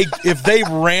 If they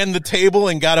ran the table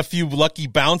and got a few lucky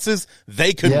bounces,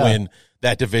 they could win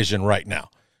that division right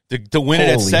now. To win it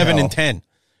at 7 and 10.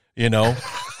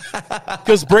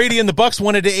 Because Brady and the Bucks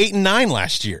won it at 8 and 9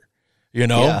 last year,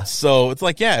 So it's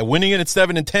like, winning it at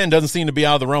 7 and 10 doesn't seem to be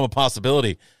out of the realm of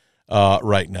possibility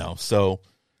right now. So,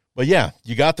 but yeah,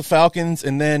 you got the Falcons,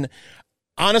 and then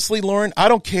honestly, Lorin, I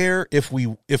don't care if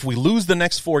we lose the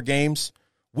next 4 games,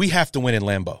 we have to win in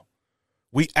Lambeau.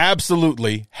 We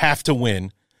absolutely have to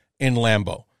win in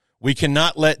Lambeau. We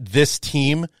cannot let this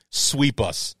team sweep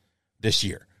us this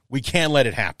year. We can't let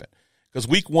it happen, because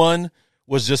week 1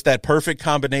 was just that perfect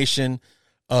combination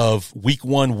of week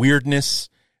 1 weirdness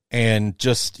and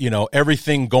just,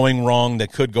 everything going wrong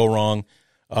that could go wrong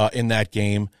in that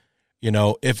game.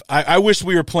 If I wish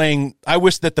we were playing, I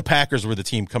wish that the Packers were the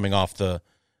team coming off the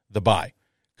bye,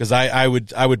 because I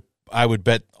would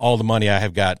bet all the money I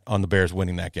have got on the Bears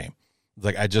winning that game.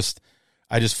 Like, I just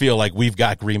feel like we've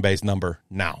got Green Bay's number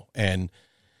now, and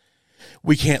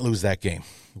we can't lose that game.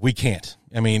 We can't.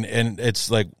 I mean, and it's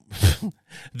like,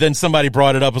 then somebody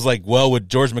brought it up, was like, well, would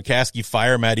George McCaskey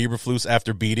fire Matt Eberflus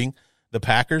after beating the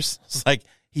Packers? It's like,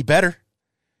 he better.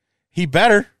 I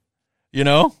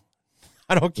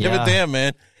don't give a damn,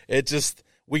 man. It just,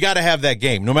 we got to have that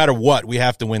game. No matter what, we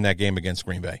have to win that game against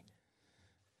Green Bay.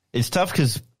 It's tough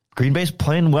because Green Bay's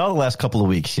playing well the last couple of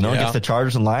weeks, against the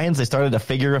Chargers and Lions. They started to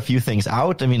figure a few things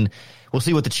out. I mean, we'll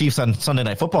see what the Chiefs on Sunday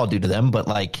Night Football do to them, but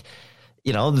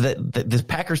this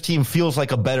Packers team feels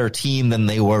like a better team than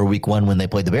they were week 1 when they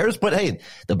played the Bears. But hey,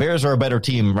 the Bears are a better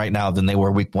team right now than they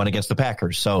were week 1 against the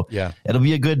Packers. So it'll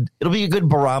be a good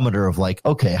barometer of like,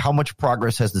 okay, how much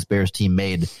progress has this Bears team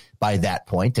made by that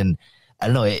point? And I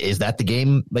don't know, is that the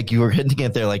game, like you were hinting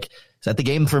at there, like, is that the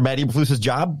game for Matt Eberflus's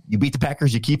job? You beat the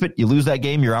Packers, you keep it. You lose that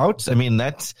game, you're out. I mean,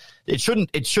 it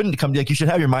shouldn't come, like, you should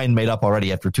have your mind made up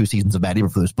already after 2 seasons of Matt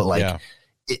Eberflus. But like,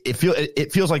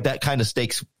 it feels like that kind of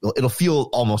stakes. It'll feel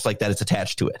almost like that it's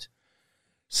attached to it.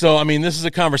 So, I mean, this is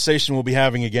a conversation we'll be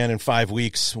having again in 5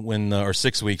 weeks or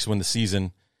 6 weeks when the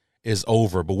season is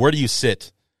over. But where do you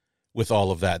sit with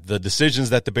all of that? The decisions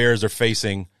that the Bears are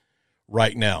facing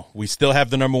right now. We still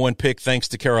have the number 1 pick thanks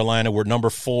to Carolina. We're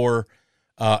number 4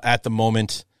 at the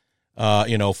moment,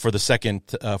 for the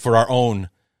second, for our own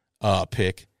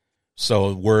pick.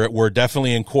 So we're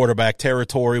definitely in quarterback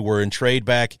territory. We're in trade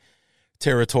back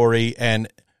territory. And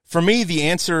for me, the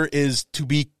answer is to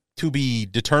be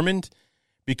determined,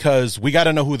 because we got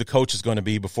to know who the coach is going to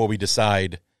be before we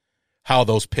decide how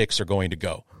those picks are going to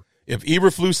go. If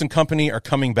Eberflus and company are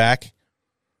coming back,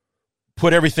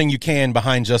 put everything you can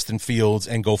behind Justin Fields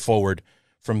and go forward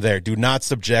from there. Do not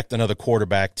subject another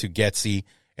quarterback to Getsy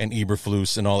and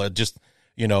Eberflus and all that. Just,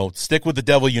 stick with the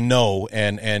devil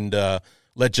and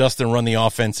let Justin run the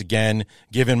offense again.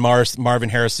 Give in Marvin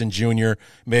Harrison Jr.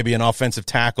 maybe an offensive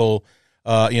tackle,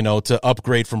 to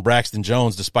upgrade from Braxton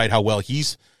Jones, despite how well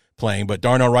he's playing. But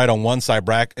Darnell Wright on one side,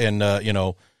 and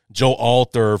Joe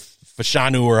Alt or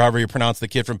Fashanu, or however you pronounce the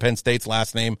kid from Penn State's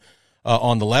last name,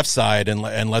 on the left side,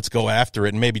 and let's go after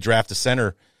it, and maybe draft a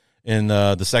center in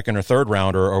the 2nd or 3rd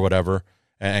round or whatever,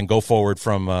 and go forward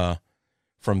from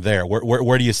there.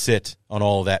 Where do you sit on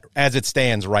all of that as it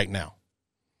stands right now?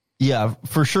 Yeah,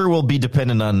 for sure we'll be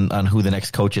dependent on who the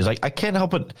next coach is. I can't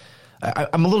help it.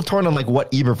 I'm a little torn on like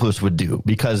what Eberflus would do,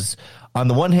 because on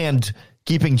the one hand,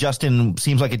 keeping Justin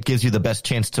seems like it gives you the best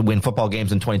chance to win football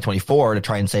games in 2024 to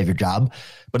try and save your job.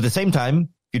 But at the same time,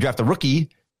 you draft a rookie,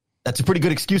 that's a pretty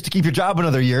good excuse to keep your job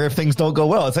another year if things don't go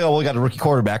well. It's like, oh, we got a rookie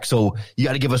quarterback, so you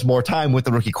got to give us more time with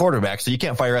the rookie quarterback, so you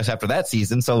can't fire us after that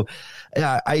season. So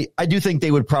yeah, I do think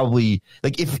they would probably,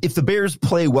 like, if the Bears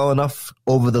play well enough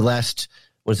over the last,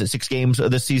 what is it, 6 games of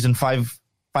this season, five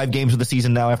games of the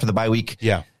season now after the bye week.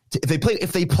 Yeah.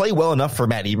 If they play well enough for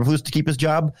Matt Eberflus to keep his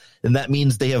job, then that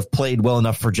means they have played well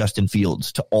enough for Justin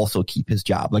Fields to also keep his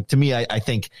job. Like, to me, I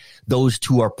think those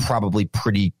two are probably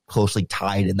pretty closely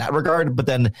tied in that regard. But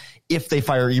then if they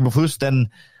fire Eberflus, then,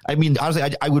 I mean,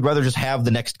 honestly, I would rather just have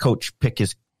the next coach pick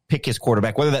his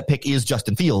quarterback, whether that pick is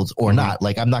Justin Fields or not.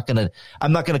 Like, I'm not gonna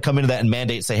come into that and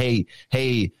mandate, say,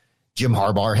 hey, Jim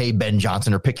Harbaugh, hey, Ben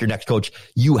Johnson, or pick your next coach.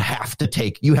 You have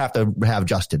to have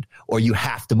Justin, or you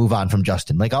have to move on from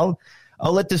Justin. Like, I'll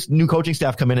let this new coaching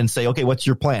staff come in and say, okay, what's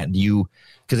your plan?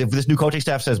 Because if this new coaching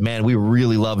staff says, man, we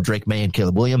really love Drake May and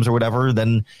Caleb Williams or whatever,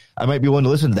 then I might be willing to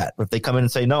listen to that. But if they come in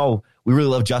and say, no, we really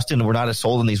love Justin and we're not as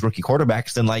sold on these rookie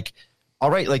quarterbacks, then, like,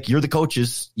 all right, like, you're the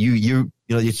coaches, you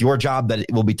know, it's your job that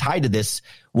it will be tied to this.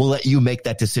 We'll let you make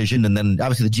that decision. And then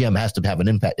obviously the GM has to have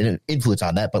an influence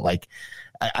on that. But, like,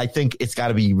 I think it's got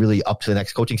to be really up to the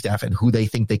next coaching staff and who they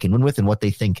think they can win with and what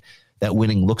they think that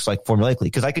winning looks like formulaically.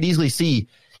 Because I could easily see,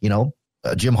 you know,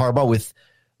 Jim Harbaugh with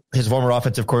his former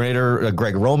offensive coordinator,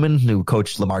 Greg Roman, who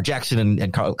coached Lamar Jackson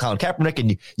and Colin Kaepernick,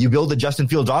 and you build a Justin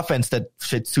Fields offense that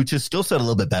suits his skill set a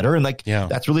little bit better, and, like,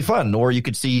 that's really fun. Or you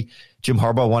could see Jim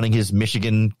Harbaugh wanting his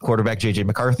Michigan quarterback, J.J.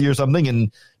 McCarthy or something,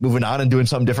 and moving on and doing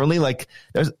something differently. Like,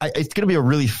 it's going to be a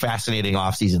really fascinating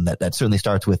offseason that certainly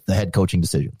starts with the head coaching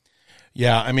decision.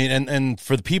 Yeah, I mean, and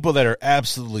for the people that are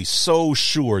absolutely so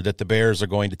sure that the Bears are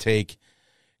going to take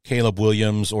Caleb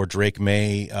Williams or Drake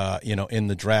May, in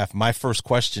the draft, my first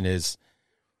question is,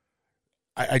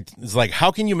 it's like, how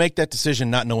can you make that decision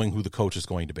not knowing who the coach is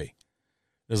going to be?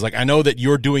 It's like, I know that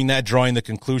you're doing that, drawing the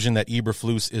conclusion that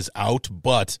Eberflus is out,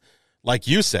 but like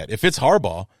you said, if it's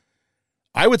Harbaugh,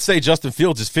 I would say Justin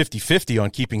Fields is 50-50 on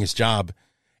keeping his job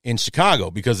in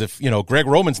Chicago, because if, Greg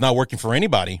Roman's not working for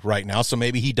anybody right now, so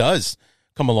maybe he does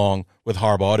come along with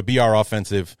Harbaugh to be our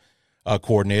offensive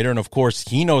coordinator. And of course,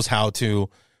 he knows how to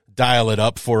dial it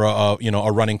up for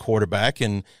a running quarterback.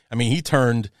 And I mean, he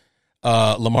turned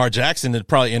Lamar Jackson into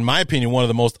probably, in my opinion, one of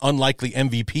the most unlikely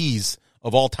MVPs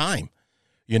of all time.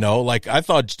 Like, I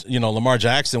thought, Lamar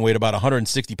Jackson weighed about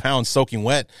 160 pounds soaking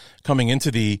wet coming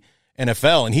into the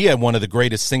NFL, and he had one of the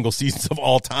greatest single seasons of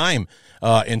all time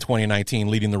in 2019,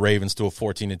 leading the Ravens to a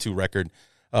 14-2 record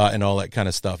and all that kind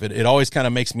of stuff. It always kind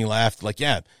of makes me laugh. Like,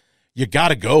 yeah, you got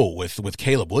to go with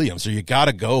Caleb Williams, or you got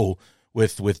to go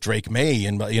with Drake May,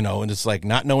 and and it's like,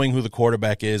 not knowing who the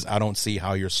quarterback is, I don't see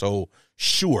how you're so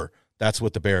sure that's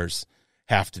what the Bears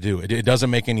have to do. It doesn't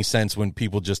make any sense when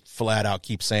people just flat out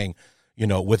keep saying,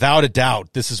 without a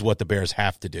doubt, this is what the Bears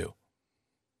have to do.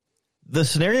 The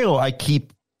scenario I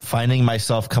keep finding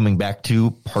myself coming back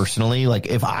to personally, like,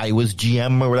 if I was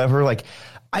GM or whatever, like,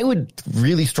 I would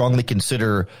really strongly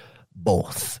consider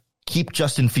both. Keep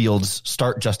Justin Fields,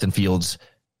 start Justin Fields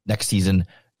next season,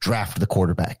 draft the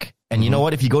quarterback. And you know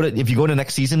what? If you go to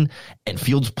next season and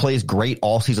Fields plays great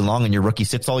all season long and your rookie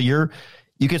sits all year,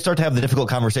 you can start to have the difficult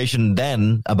conversation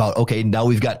then about, okay, now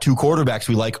we've got 2 quarterbacks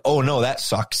we like. Oh, no, that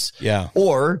sucks. Yeah.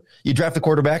 Or you draft the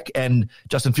quarterback and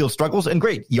Justin Fields struggles, and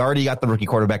great, you already got the rookie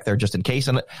quarterback there just in case.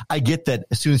 And I get that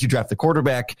as soon as you draft the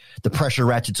quarterback, the pressure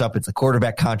ratchets up. It's a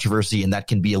quarterback controversy, and that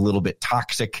can be a little bit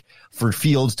toxic for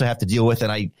Fields to have to deal with.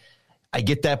 And I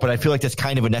get that, but I feel like that's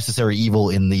kind of a necessary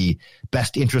evil in the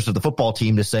best interest of the football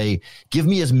team to say, give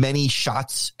me as many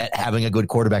shots at having a good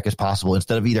quarterback as possible,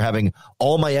 instead of either having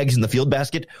all my eggs in the field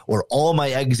basket or all my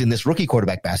eggs in this rookie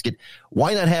quarterback basket.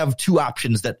 Why not have 2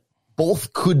 options that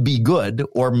both could be good,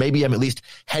 or maybe I'm at least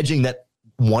hedging that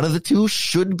one of the 2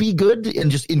 should be good and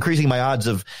just increasing my odds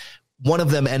of one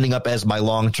of them ending up as my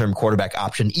long-term quarterback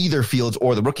option, either Fields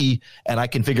or the rookie, and I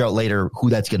can figure out later who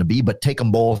that's going to be, but take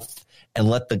them both and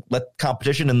let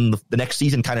competition and the next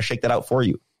season kind of shake that out for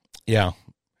you. Yeah.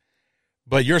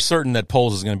 But you're certain that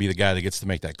Poles is going to be the guy that gets to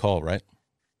make that call, right?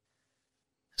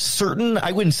 Certain?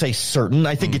 I wouldn't say certain.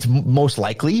 I think it's most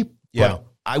likely. Yeah. But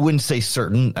I wouldn't say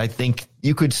certain. I think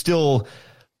you could still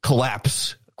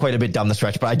collapse quite a bit down the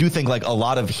stretch. But I do think, like, a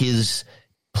lot of his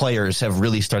players have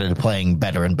really started playing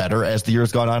better and better as the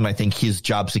year's gone on. I think his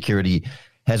job security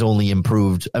has only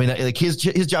improved. I mean, like, his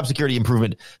job security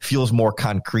improvement feels more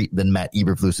concrete than Matt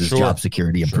Eberflus's job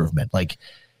security improvement. Like,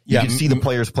 you can see the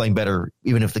players playing better,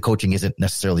 even if the coaching isn't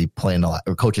necessarily playing a lot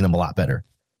or coaching them a lot better.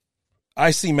 I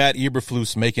see Matt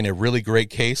Eberflus making a really great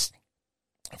case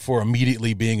for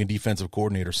immediately being a defensive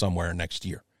coordinator somewhere next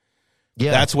year.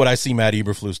 Yeah. That's what I see Matt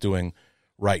Eberflus doing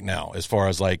right now, as far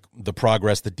as like the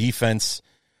progress the defense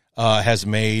has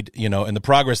made, and the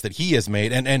progress that he has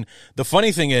made. And the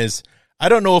funny thing is, I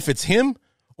don't know if it's him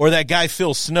or that guy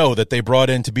Phil Snow that they brought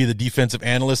in to be the defensive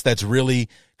analyst. That's really,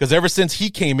 because ever since he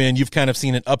came in, you've kind of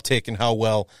seen an uptick in how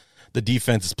well the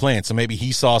defense is playing. So maybe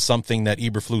he saw something that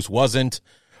Eberflus wasn't,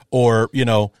 or,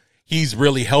 he's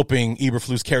really helping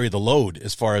Eberflus carry the load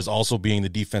as far as also being the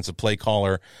defensive play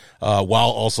caller while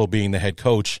also being the head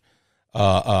coach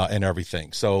and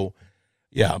everything. So,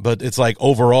 yeah, but it's like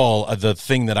overall, the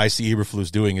thing that I see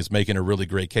Eberflus doing is making a really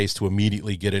great case to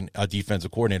immediately get a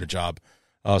defensive coordinator job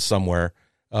somewhere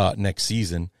next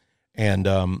season. And,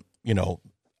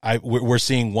 we're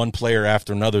seeing one player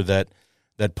after another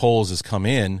that Poles has come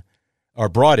in or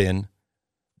brought in,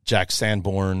 Jack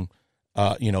Sanborn,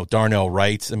 Darnell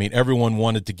Wright. I mean, everyone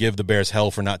wanted to give the Bears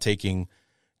hell for not taking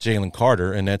Jalen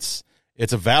Carter, and it's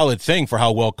a valid thing for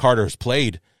how well Carter has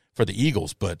played for the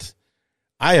Eagles, but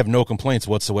I have no complaints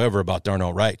whatsoever about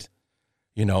Darnell Wright.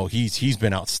 He's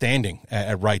been outstanding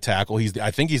at right tackle.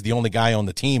 I think he's the only guy on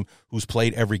the team who's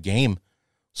played every game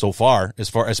so far,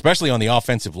 especially on the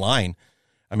offensive line.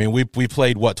 I mean, we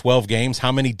played 12 games.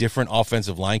 How many different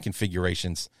offensive line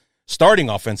configurations, starting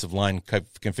offensive line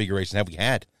configurations have we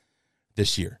had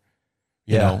this year?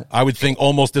 You know, I would think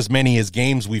almost as many as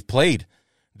games we've played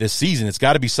this season. It's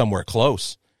got to be somewhere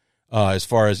close as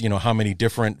far as, how many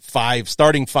different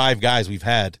starting five guys we've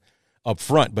had up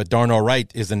front. But Darnell Wright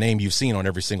is the name you've seen on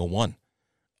every single one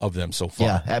of them so far.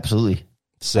 Yeah, absolutely.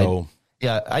 So,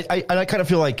 I kind of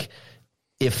feel like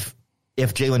if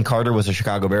Jalen Carter was a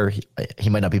Chicago Bear, he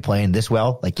might not be playing this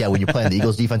well. Like, when you're playing the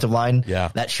Eagles defensive line,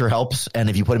 that sure helps. And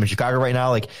if you put him in Chicago right now,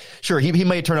 like, sure, he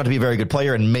might turn out to be a very good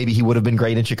player, and maybe he would have been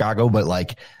great in Chicago, but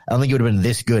like, I don't think he would have been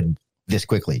this good this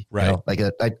quickly. Right. Like,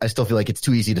 I still feel like it's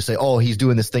too easy to say, oh, he's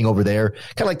doing this thing over there.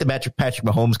 Kind of like the Patrick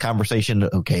Mahomes conversation.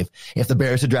 Okay, if the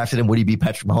Bears had drafted him, would he be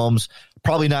Patrick Mahomes?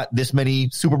 Probably not this many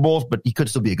Super Bowls, but he could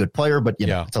still be a good player. But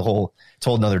it's a whole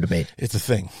another debate. It's a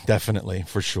thing, definitely,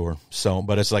 for sure. So,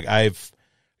 but it's like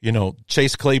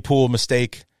Chase Claypool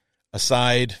mistake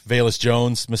aside, Velus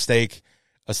Jones mistake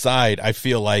aside, I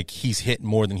feel like he's hit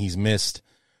more than he's missed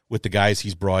with the guys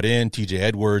he's brought in. TJ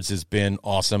Edwards has been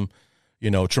awesome.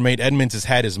 Tremaine Edmonds has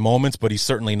had his moments, but he's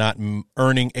certainly not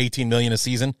earning $18 million a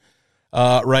season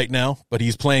right now. But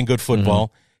he's playing good football.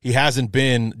 Mm-hmm. He hasn't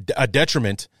been a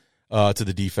detriment to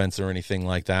the defense or anything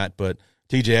like that. But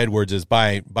TJ Edwards is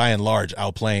by and large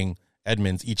outplaying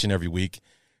Edmonds each and every week.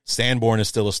 Sanborn is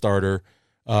still a starter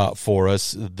for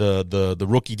us. The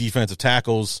rookie defensive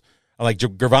tackles, like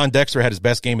Gervon Dexter had his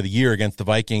best game of the year against the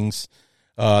Vikings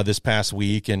this past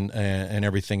week, and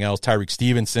everything else. Tyreek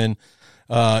Stevenson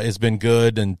has been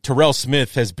good, and Terrell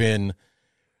Smith has been,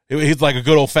 he's like a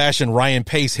good old-fashioned Ryan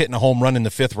Pace hitting a home run in the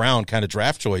 5th round kind of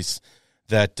draft choice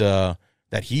that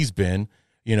he's been.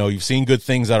 You've seen good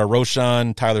things out of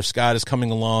Roshan. Tyler Scott is coming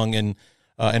along and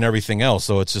everything else.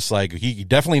 So it's just like he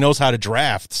definitely knows how to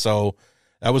draft. So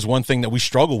that was one thing that we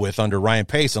struggle with under Ryan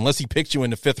Pace. Unless he picked you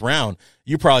in the 5th round,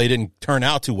 you probably didn't turn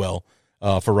out too well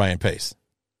for Ryan Pace.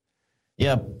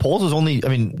 Yeah, Poles is only,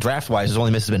 draft-wise, his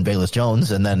only miss has been Velus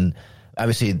Jones, and then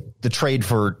obviously the trade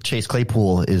for Chase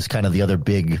Claypool is kind of the other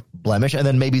big blemish, and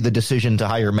then maybe the decision to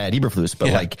hire Matt Eberflus.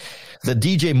 But like the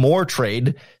DJ Moore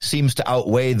trade seems to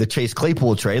outweigh the Chase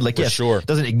Claypool trade. Like, yes, sure,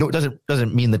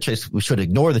 doesn't mean we should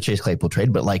ignore the Chase Claypool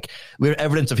trade, but like we have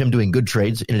evidence of him doing good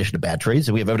trades in addition to bad trades,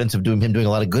 and we have evidence of him doing a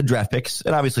lot of good draft picks,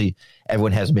 and obviously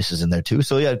everyone has misses in there too.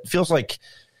 So yeah, it feels like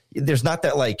there's not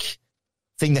that like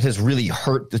thing that has really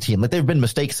hurt the team. Like, there have been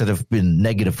mistakes that have been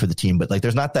negative for the team, but like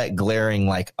there's not that glaring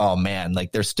like, oh man,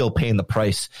 like they're still paying the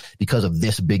price because of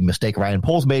this big mistake Ryan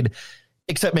Poles made,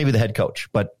 except maybe the head coach.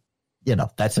 But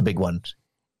that's a big one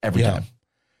every time.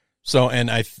 So, and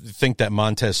I think that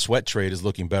Montez Sweat trade is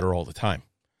looking better all the time.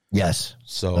 Yes.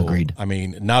 So agreed.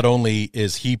 Not only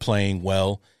is he playing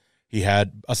well, he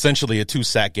had essentially a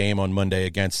 2-sack game on Monday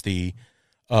against the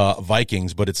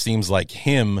Vikings, but it seems like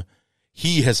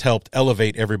he has helped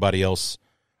elevate everybody else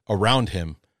around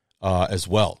him as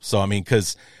well. So,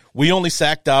 because we only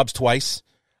sacked Dobbs twice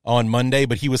on Monday,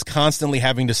 but he was constantly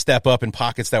having to step up in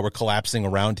pockets that were collapsing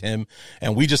around him,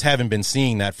 and we just haven't been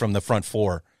seeing that from the front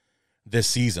four this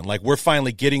season. Like, we're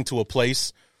finally getting to a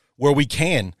place where we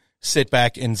can sit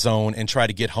back in zone and try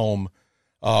to get home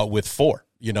with 4.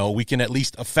 We can at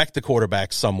least affect the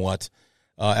quarterback somewhat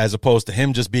as opposed to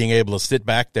him just being able to sit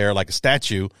back there like a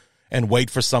statue and wait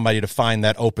for somebody to find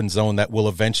that open zone that will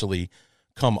eventually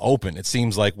come open. It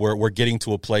seems like we're getting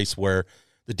to a place where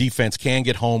the defense can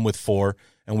get home with 4,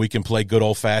 and we can play good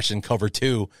old-fashioned cover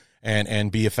 2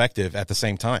 and be effective at the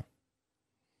same time.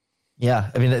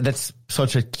 Yeah, I mean, that's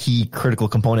such a key critical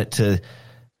component to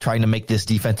trying to make this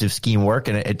defensive scheme work.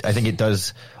 And I think it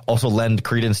does also lend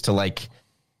credence to like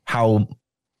how,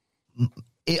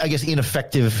 I guess,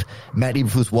 ineffective Matt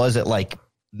Eberflus was at like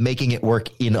making it work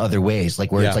in other ways,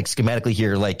 like where it's like schematically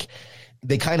here, like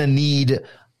they kind of need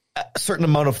a certain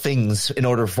amount of things in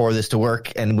order for this to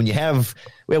work. And when you have,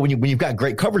 when you've got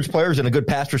great coverage players and a good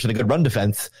pass rush and a good run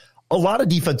defense, a lot of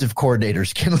defensive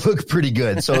coordinators can look pretty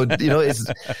good. So,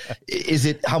 is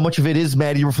it how much of it is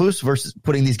Matt Eberflus versus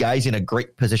putting these guys in a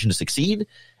great position to succeed?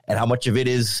 And how much of it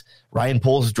is Ryan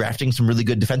Poles drafting some really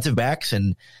good defensive backs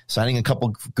and signing a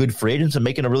couple good free agents and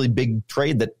making a really big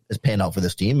trade that is paying out for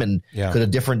this team? And could a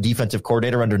different defensive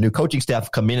coordinator under new coaching staff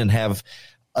come in and have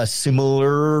a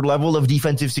similar level of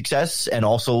defensive success and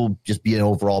also just be an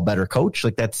overall better coach?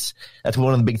 Like that's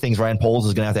one of the big things Ryan Poles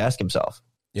is going to have to ask himself.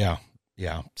 Yeah.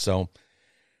 Yeah. So,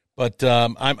 but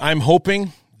I'm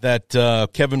hoping that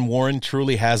Kevin Warren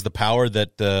truly has the power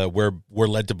that we're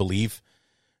led to believe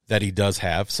that he does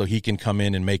have, so he can come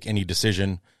in and make any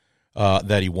decision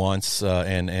that he wants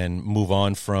and move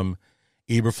on from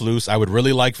Eberflus. I would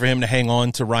really like for him to hang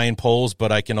on to Ryan Poles,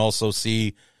 but I can also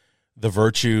see the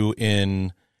virtue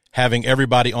in having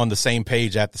everybody on the same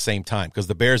page at the same time, because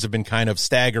the Bears have been kind of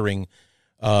staggering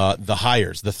the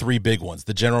hires, the three big ones,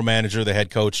 the general manager, the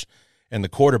head coach, and the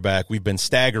quarterback. We've been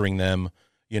staggering them,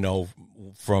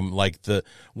 from like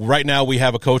right now we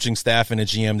have a coaching staff and a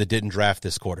GM that didn't draft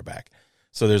this quarterback.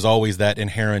 So there's always that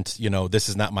inherent, this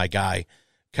is not my guy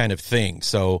kind of thing.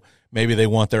 So maybe they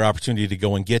want their opportunity to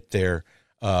go and get their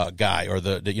guy, or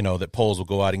that Poles will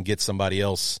go out and get somebody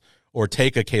else or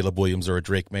take a Caleb Williams or a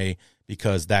Drake May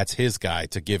because that's his guy,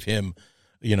 to give him,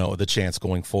 the chance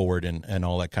going forward and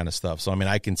all that kind of stuff. So, I mean,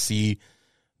 I can see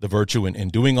the virtue in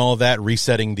doing all of that.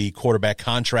 Resetting the quarterback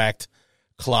contract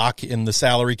clock in the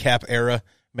salary cap era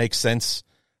makes sense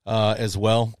as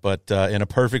well. But in a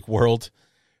perfect world,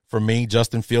 for me,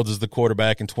 Justin Fields is the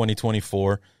quarterback in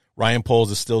 2024. Ryan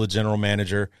Poles is still the general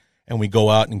manager, and we go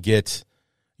out and get,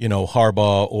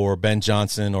 Harbaugh or Ben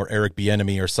Johnson or Eric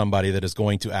Bieniemy or somebody that is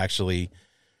going to actually,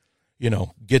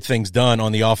 get things done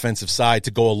on the offensive side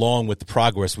to go along with the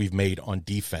progress we've made on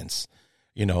defense.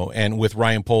 And with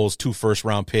Ryan Poles, 2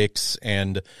 first-round picks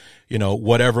and,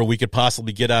 whatever we could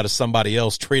possibly get out of somebody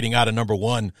else, trading out of number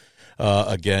 1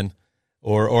 again,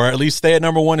 or at least stay at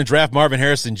number 1 and draft Marvin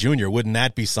Harrison Jr. Wouldn't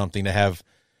that be something to have,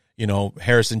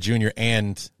 Harrison Jr.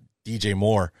 and DJ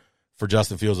Moore for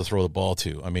Justin Fields to throw the ball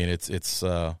to? I mean, it's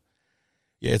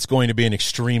going to be an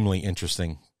extremely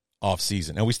interesting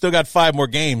offseason. And we still got 5 more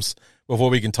games before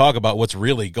we can talk about what's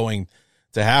really going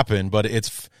to happen. But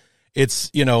it's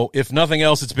if nothing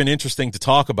else, it's been interesting to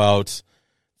talk about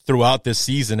throughout this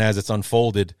season as it's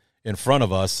unfolded in front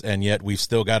of us, and yet we've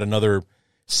still got another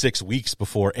 6 weeks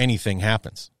before anything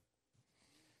happens.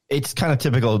 It's kind of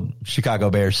typical Chicago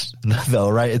Bears, though,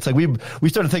 right? It's like we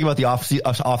started thinking about the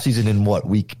off season in what,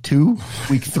 week 2,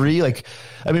 week 3? Like,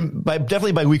 I mean,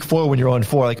 definitely by week 4 when you're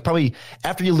 0-4. Like, probably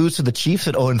after you lose to the Chiefs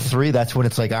at 0-3, that's when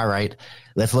it's like, all right,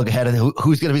 let's look ahead and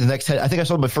who's going to be the next head. I think I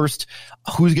saw my first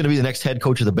who's going to be the next head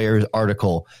coach of the Bears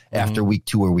article after week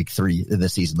 2 or week 3 in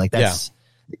this season. Like, that's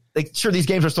like, sure, these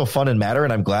games are still fun and matter,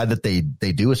 and I'm glad that they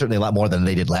do. Certainly a lot more than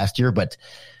they did last year, but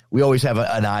we always have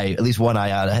an eye, at least one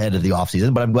eye out ahead of the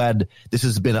offseason. But I'm glad this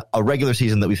has been a regular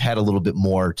season that we've had a little bit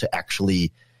more to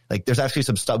actually, like, there's actually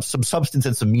some substance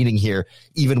and some meaning here,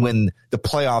 even when the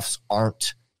playoffs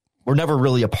we're never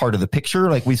really a part of the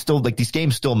picture. Like, we still, like, these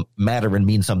games still matter and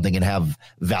mean something and have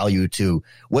value to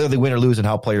whether they win or lose and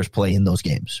how players play in those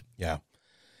games. Yeah.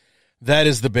 That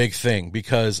is the big thing,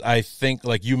 because I think,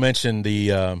 like you mentioned,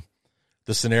 the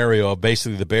scenario of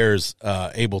basically the Bears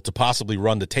able to possibly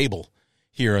run the table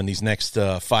here in these next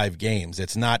 5 games.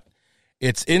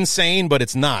 It's insane, but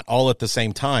it's not all at the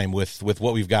same time with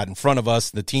what we've got in front of us,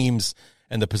 the teams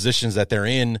and the positions that they're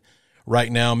in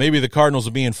right now. Maybe the Cardinals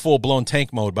will be in full-blown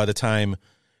tank mode by the time,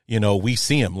 we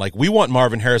see them. Like, we want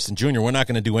Marvin Harrison Jr. We're not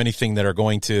going to do anything that are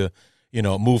going to,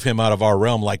 move him out of our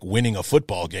realm, like winning a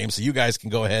football game. So you guys can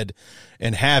go ahead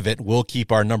and have it. We'll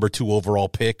keep our number 2 overall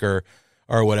pick or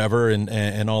whatever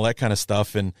and all that kind of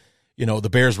stuff. And, the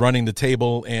Bears running the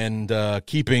table and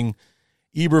keeping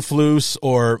Eberflus,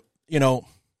 or,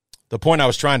 the point I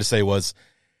was trying to say was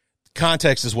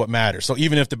context is what matters. So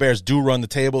even if the Bears do run the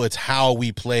table, it's how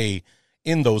we play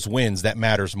in those wins that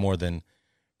matters more than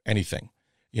anything,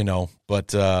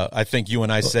 But I think you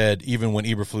and I said, even when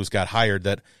Eberflus got hired,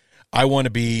 that I want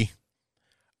to be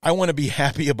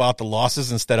happy about the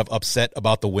losses instead of upset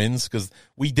about the wins, because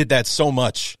we did that so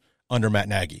much under Matt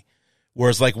Nagy.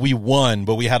 Whereas, like, we won,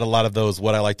 but we had a lot of those,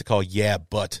 what I like to call,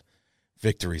 but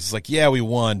victories. It's like, yeah, we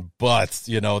won, but,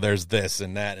 there's this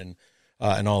and that and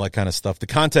all that kind of stuff. The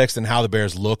context and how the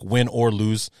Bears look, win or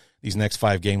lose these next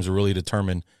 5 games will really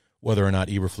determine whether or not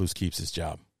Eberflus keeps his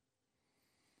job.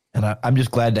 And I'm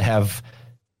just glad to have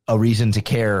a reason to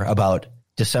care about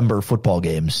December football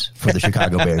games for the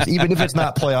Chicago Bears, even if it's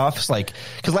not playoffs.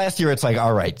 Because last year it's like,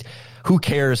 all right, who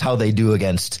cares how they do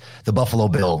against the Buffalo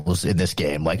Bills in this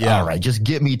game? All right, just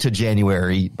get me to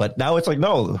January. But now it's like,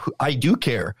 no, I do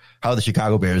care how the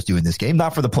Chicago Bears do in this game,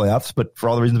 not for the playoffs, but for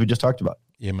all the reasons we just talked about.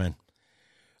 Yeah, man.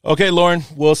 Okay, Lorin,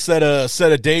 we'll set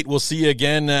a date. We'll see you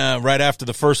again right after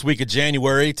the first week of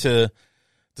January to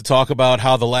talk about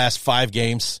how the last 5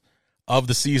 games of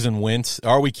the season went.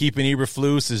 Are we keeping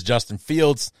Eberflus? Is Justin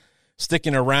Fields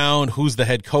sticking around? Who's the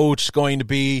head coach going to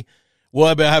be? We'll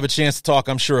have a chance to talk,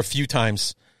 I'm sure, a few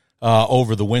times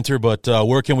over the winter, but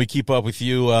where can we keep up with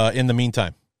you in the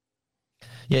meantime?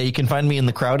 Yeah, you can find me in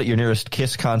the crowd at your nearest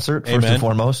Kiss concert, first and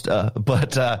foremost.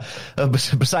 But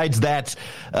besides that,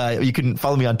 you can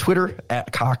follow me on Twitter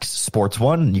at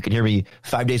CoxSports1. You can hear me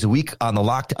 5 days a week on the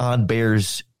Locked On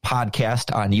Bears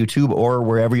podcast on YouTube or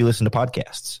wherever you listen to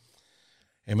podcasts.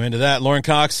 Amen to that. Lorin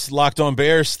Cox, Locked On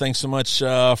Bears, thanks so much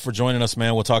for joining us,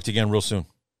 man. We'll talk to you again real soon.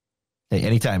 Hey,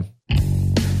 anytime.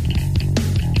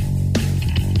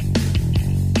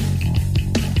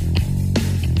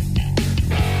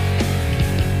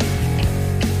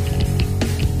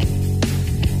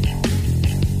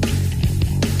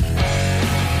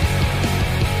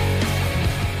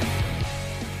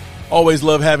 Always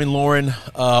love having Lorin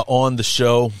on the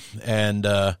show, and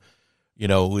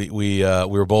we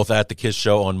were both at the Kiss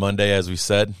show on Monday, as we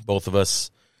said. Both of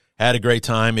us had a great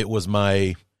time. It was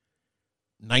my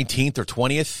 19th or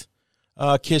 20th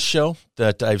Kiss show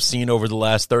that I've seen over the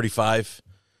last 35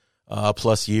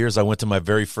 plus years. I went to my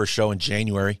very first show in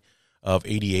January of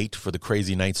 '88 for the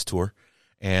Crazy Nights tour,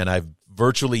 and I've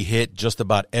virtually hit just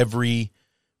about every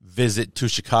visit to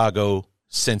Chicago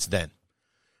since then.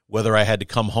 Whether I had to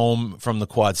come home from the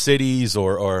Quad Cities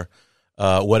or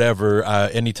whatever,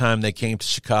 anytime they came to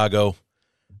Chicago,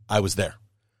 I was there.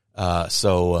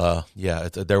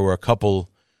 There were a couple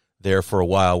there for a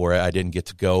while where I didn't get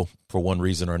to go for one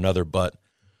reason or another. But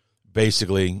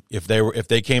basically, if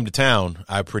they came to town,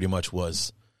 I pretty much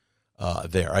was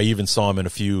there. I even saw them in a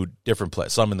few different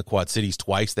places. Saw them in the Quad Cities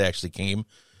twice. They actually came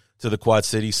to the Quad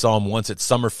Cities. Saw them once at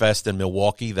Summerfest in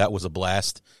Milwaukee. That was a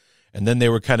blast. And then they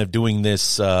were kind of doing this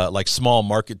small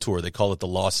market tour. They call it the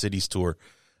Lost Cities tour.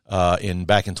 Back in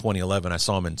 2011, I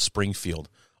saw them in Springfield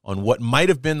on what might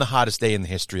have been the hottest day in the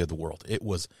history of the world. It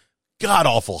was god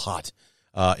awful hot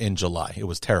in July. It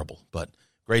was terrible, but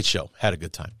great show. Had a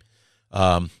good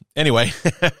time. Anyway,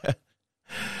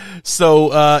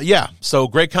 so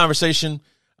great conversation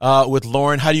with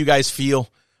Lorin. How do you guys feel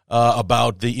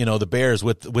about the Bears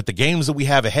with the games that we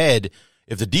have ahead?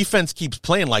 If the defense keeps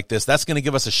playing like this, that's going to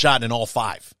give us a shot in all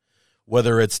 5,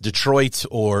 whether it's Detroit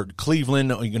or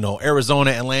Cleveland,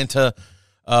 Arizona, Atlanta,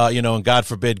 and God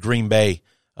forbid Green Bay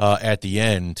at the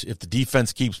end. If the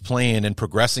defense keeps playing and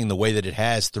progressing the way that it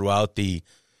has throughout the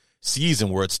season,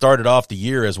 where it started off the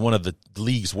year as one of the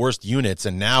league's worst units,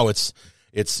 and now it's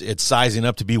sizing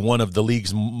up to be one of the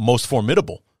league's most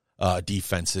formidable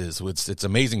defenses. It's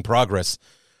amazing progress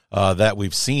that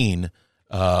we've seen.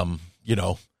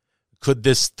 Could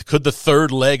the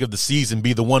third leg of the season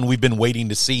be the one we've been waiting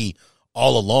to see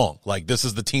all along? Like, this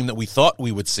is the team that we thought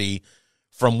we would see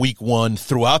from week 1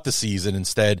 throughout the season.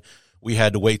 Instead, we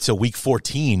had to wait till week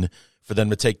 14 for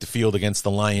them to take the field against the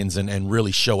Lions and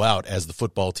really show out as the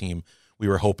football team we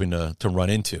were hoping to run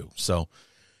into. So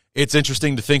it's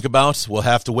interesting to think about. We'll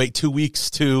have to wait 2 weeks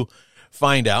to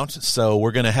find out. So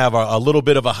we're going to have a little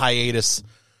bit of a hiatus.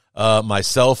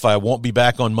 Myself, I won't be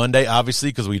back on Monday, obviously,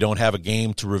 because we don't have a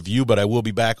game to review, but I will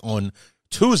be back on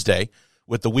Tuesday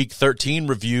with the Week 13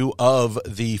 review of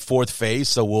the 4th phase.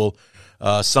 So we'll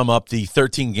sum up the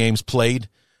 13 games played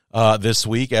this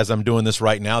week. As I'm doing this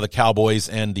right now, the Cowboys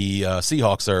and the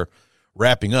Seahawks are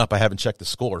wrapping up. I haven't checked the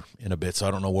score in a bit, so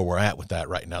I don't know where we're at with that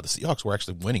right now. The Seahawks were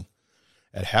actually winning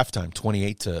at halftime,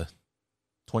 28-27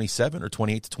 or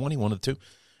 28-20, one of the two.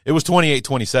 It was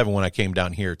 28-27 when I came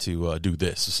down here to do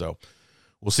this. So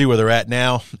we'll see where they're at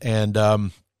now, and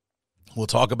we'll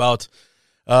talk about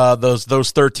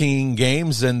those 13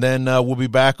 games, and then we'll be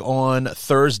back on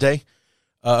Thursday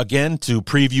again to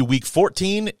preview Week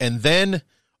 14, and then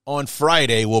on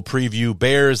Friday we'll preview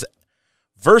Bears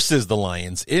versus the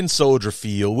Lions in Soldier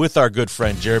Field with our good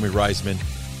friend Jeremy Reisman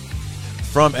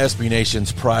from SB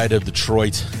Nation's Pride of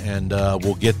Detroit, and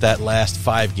we'll get that last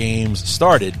 5 games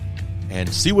started and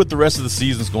see what the rest of the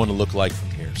season is going to look like from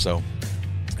here. So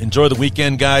enjoy the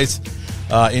weekend, guys.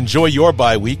 Enjoy your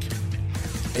bye week.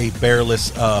 a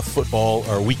bearless football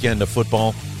or weekend of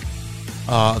football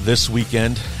this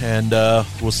weekend. And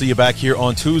we'll see you back here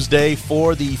on Tuesday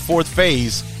for the fourth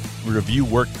phase review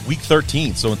week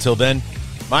 13. So until then,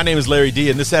 my name is Larry D,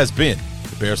 and this has been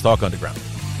the Bears Talk Underground.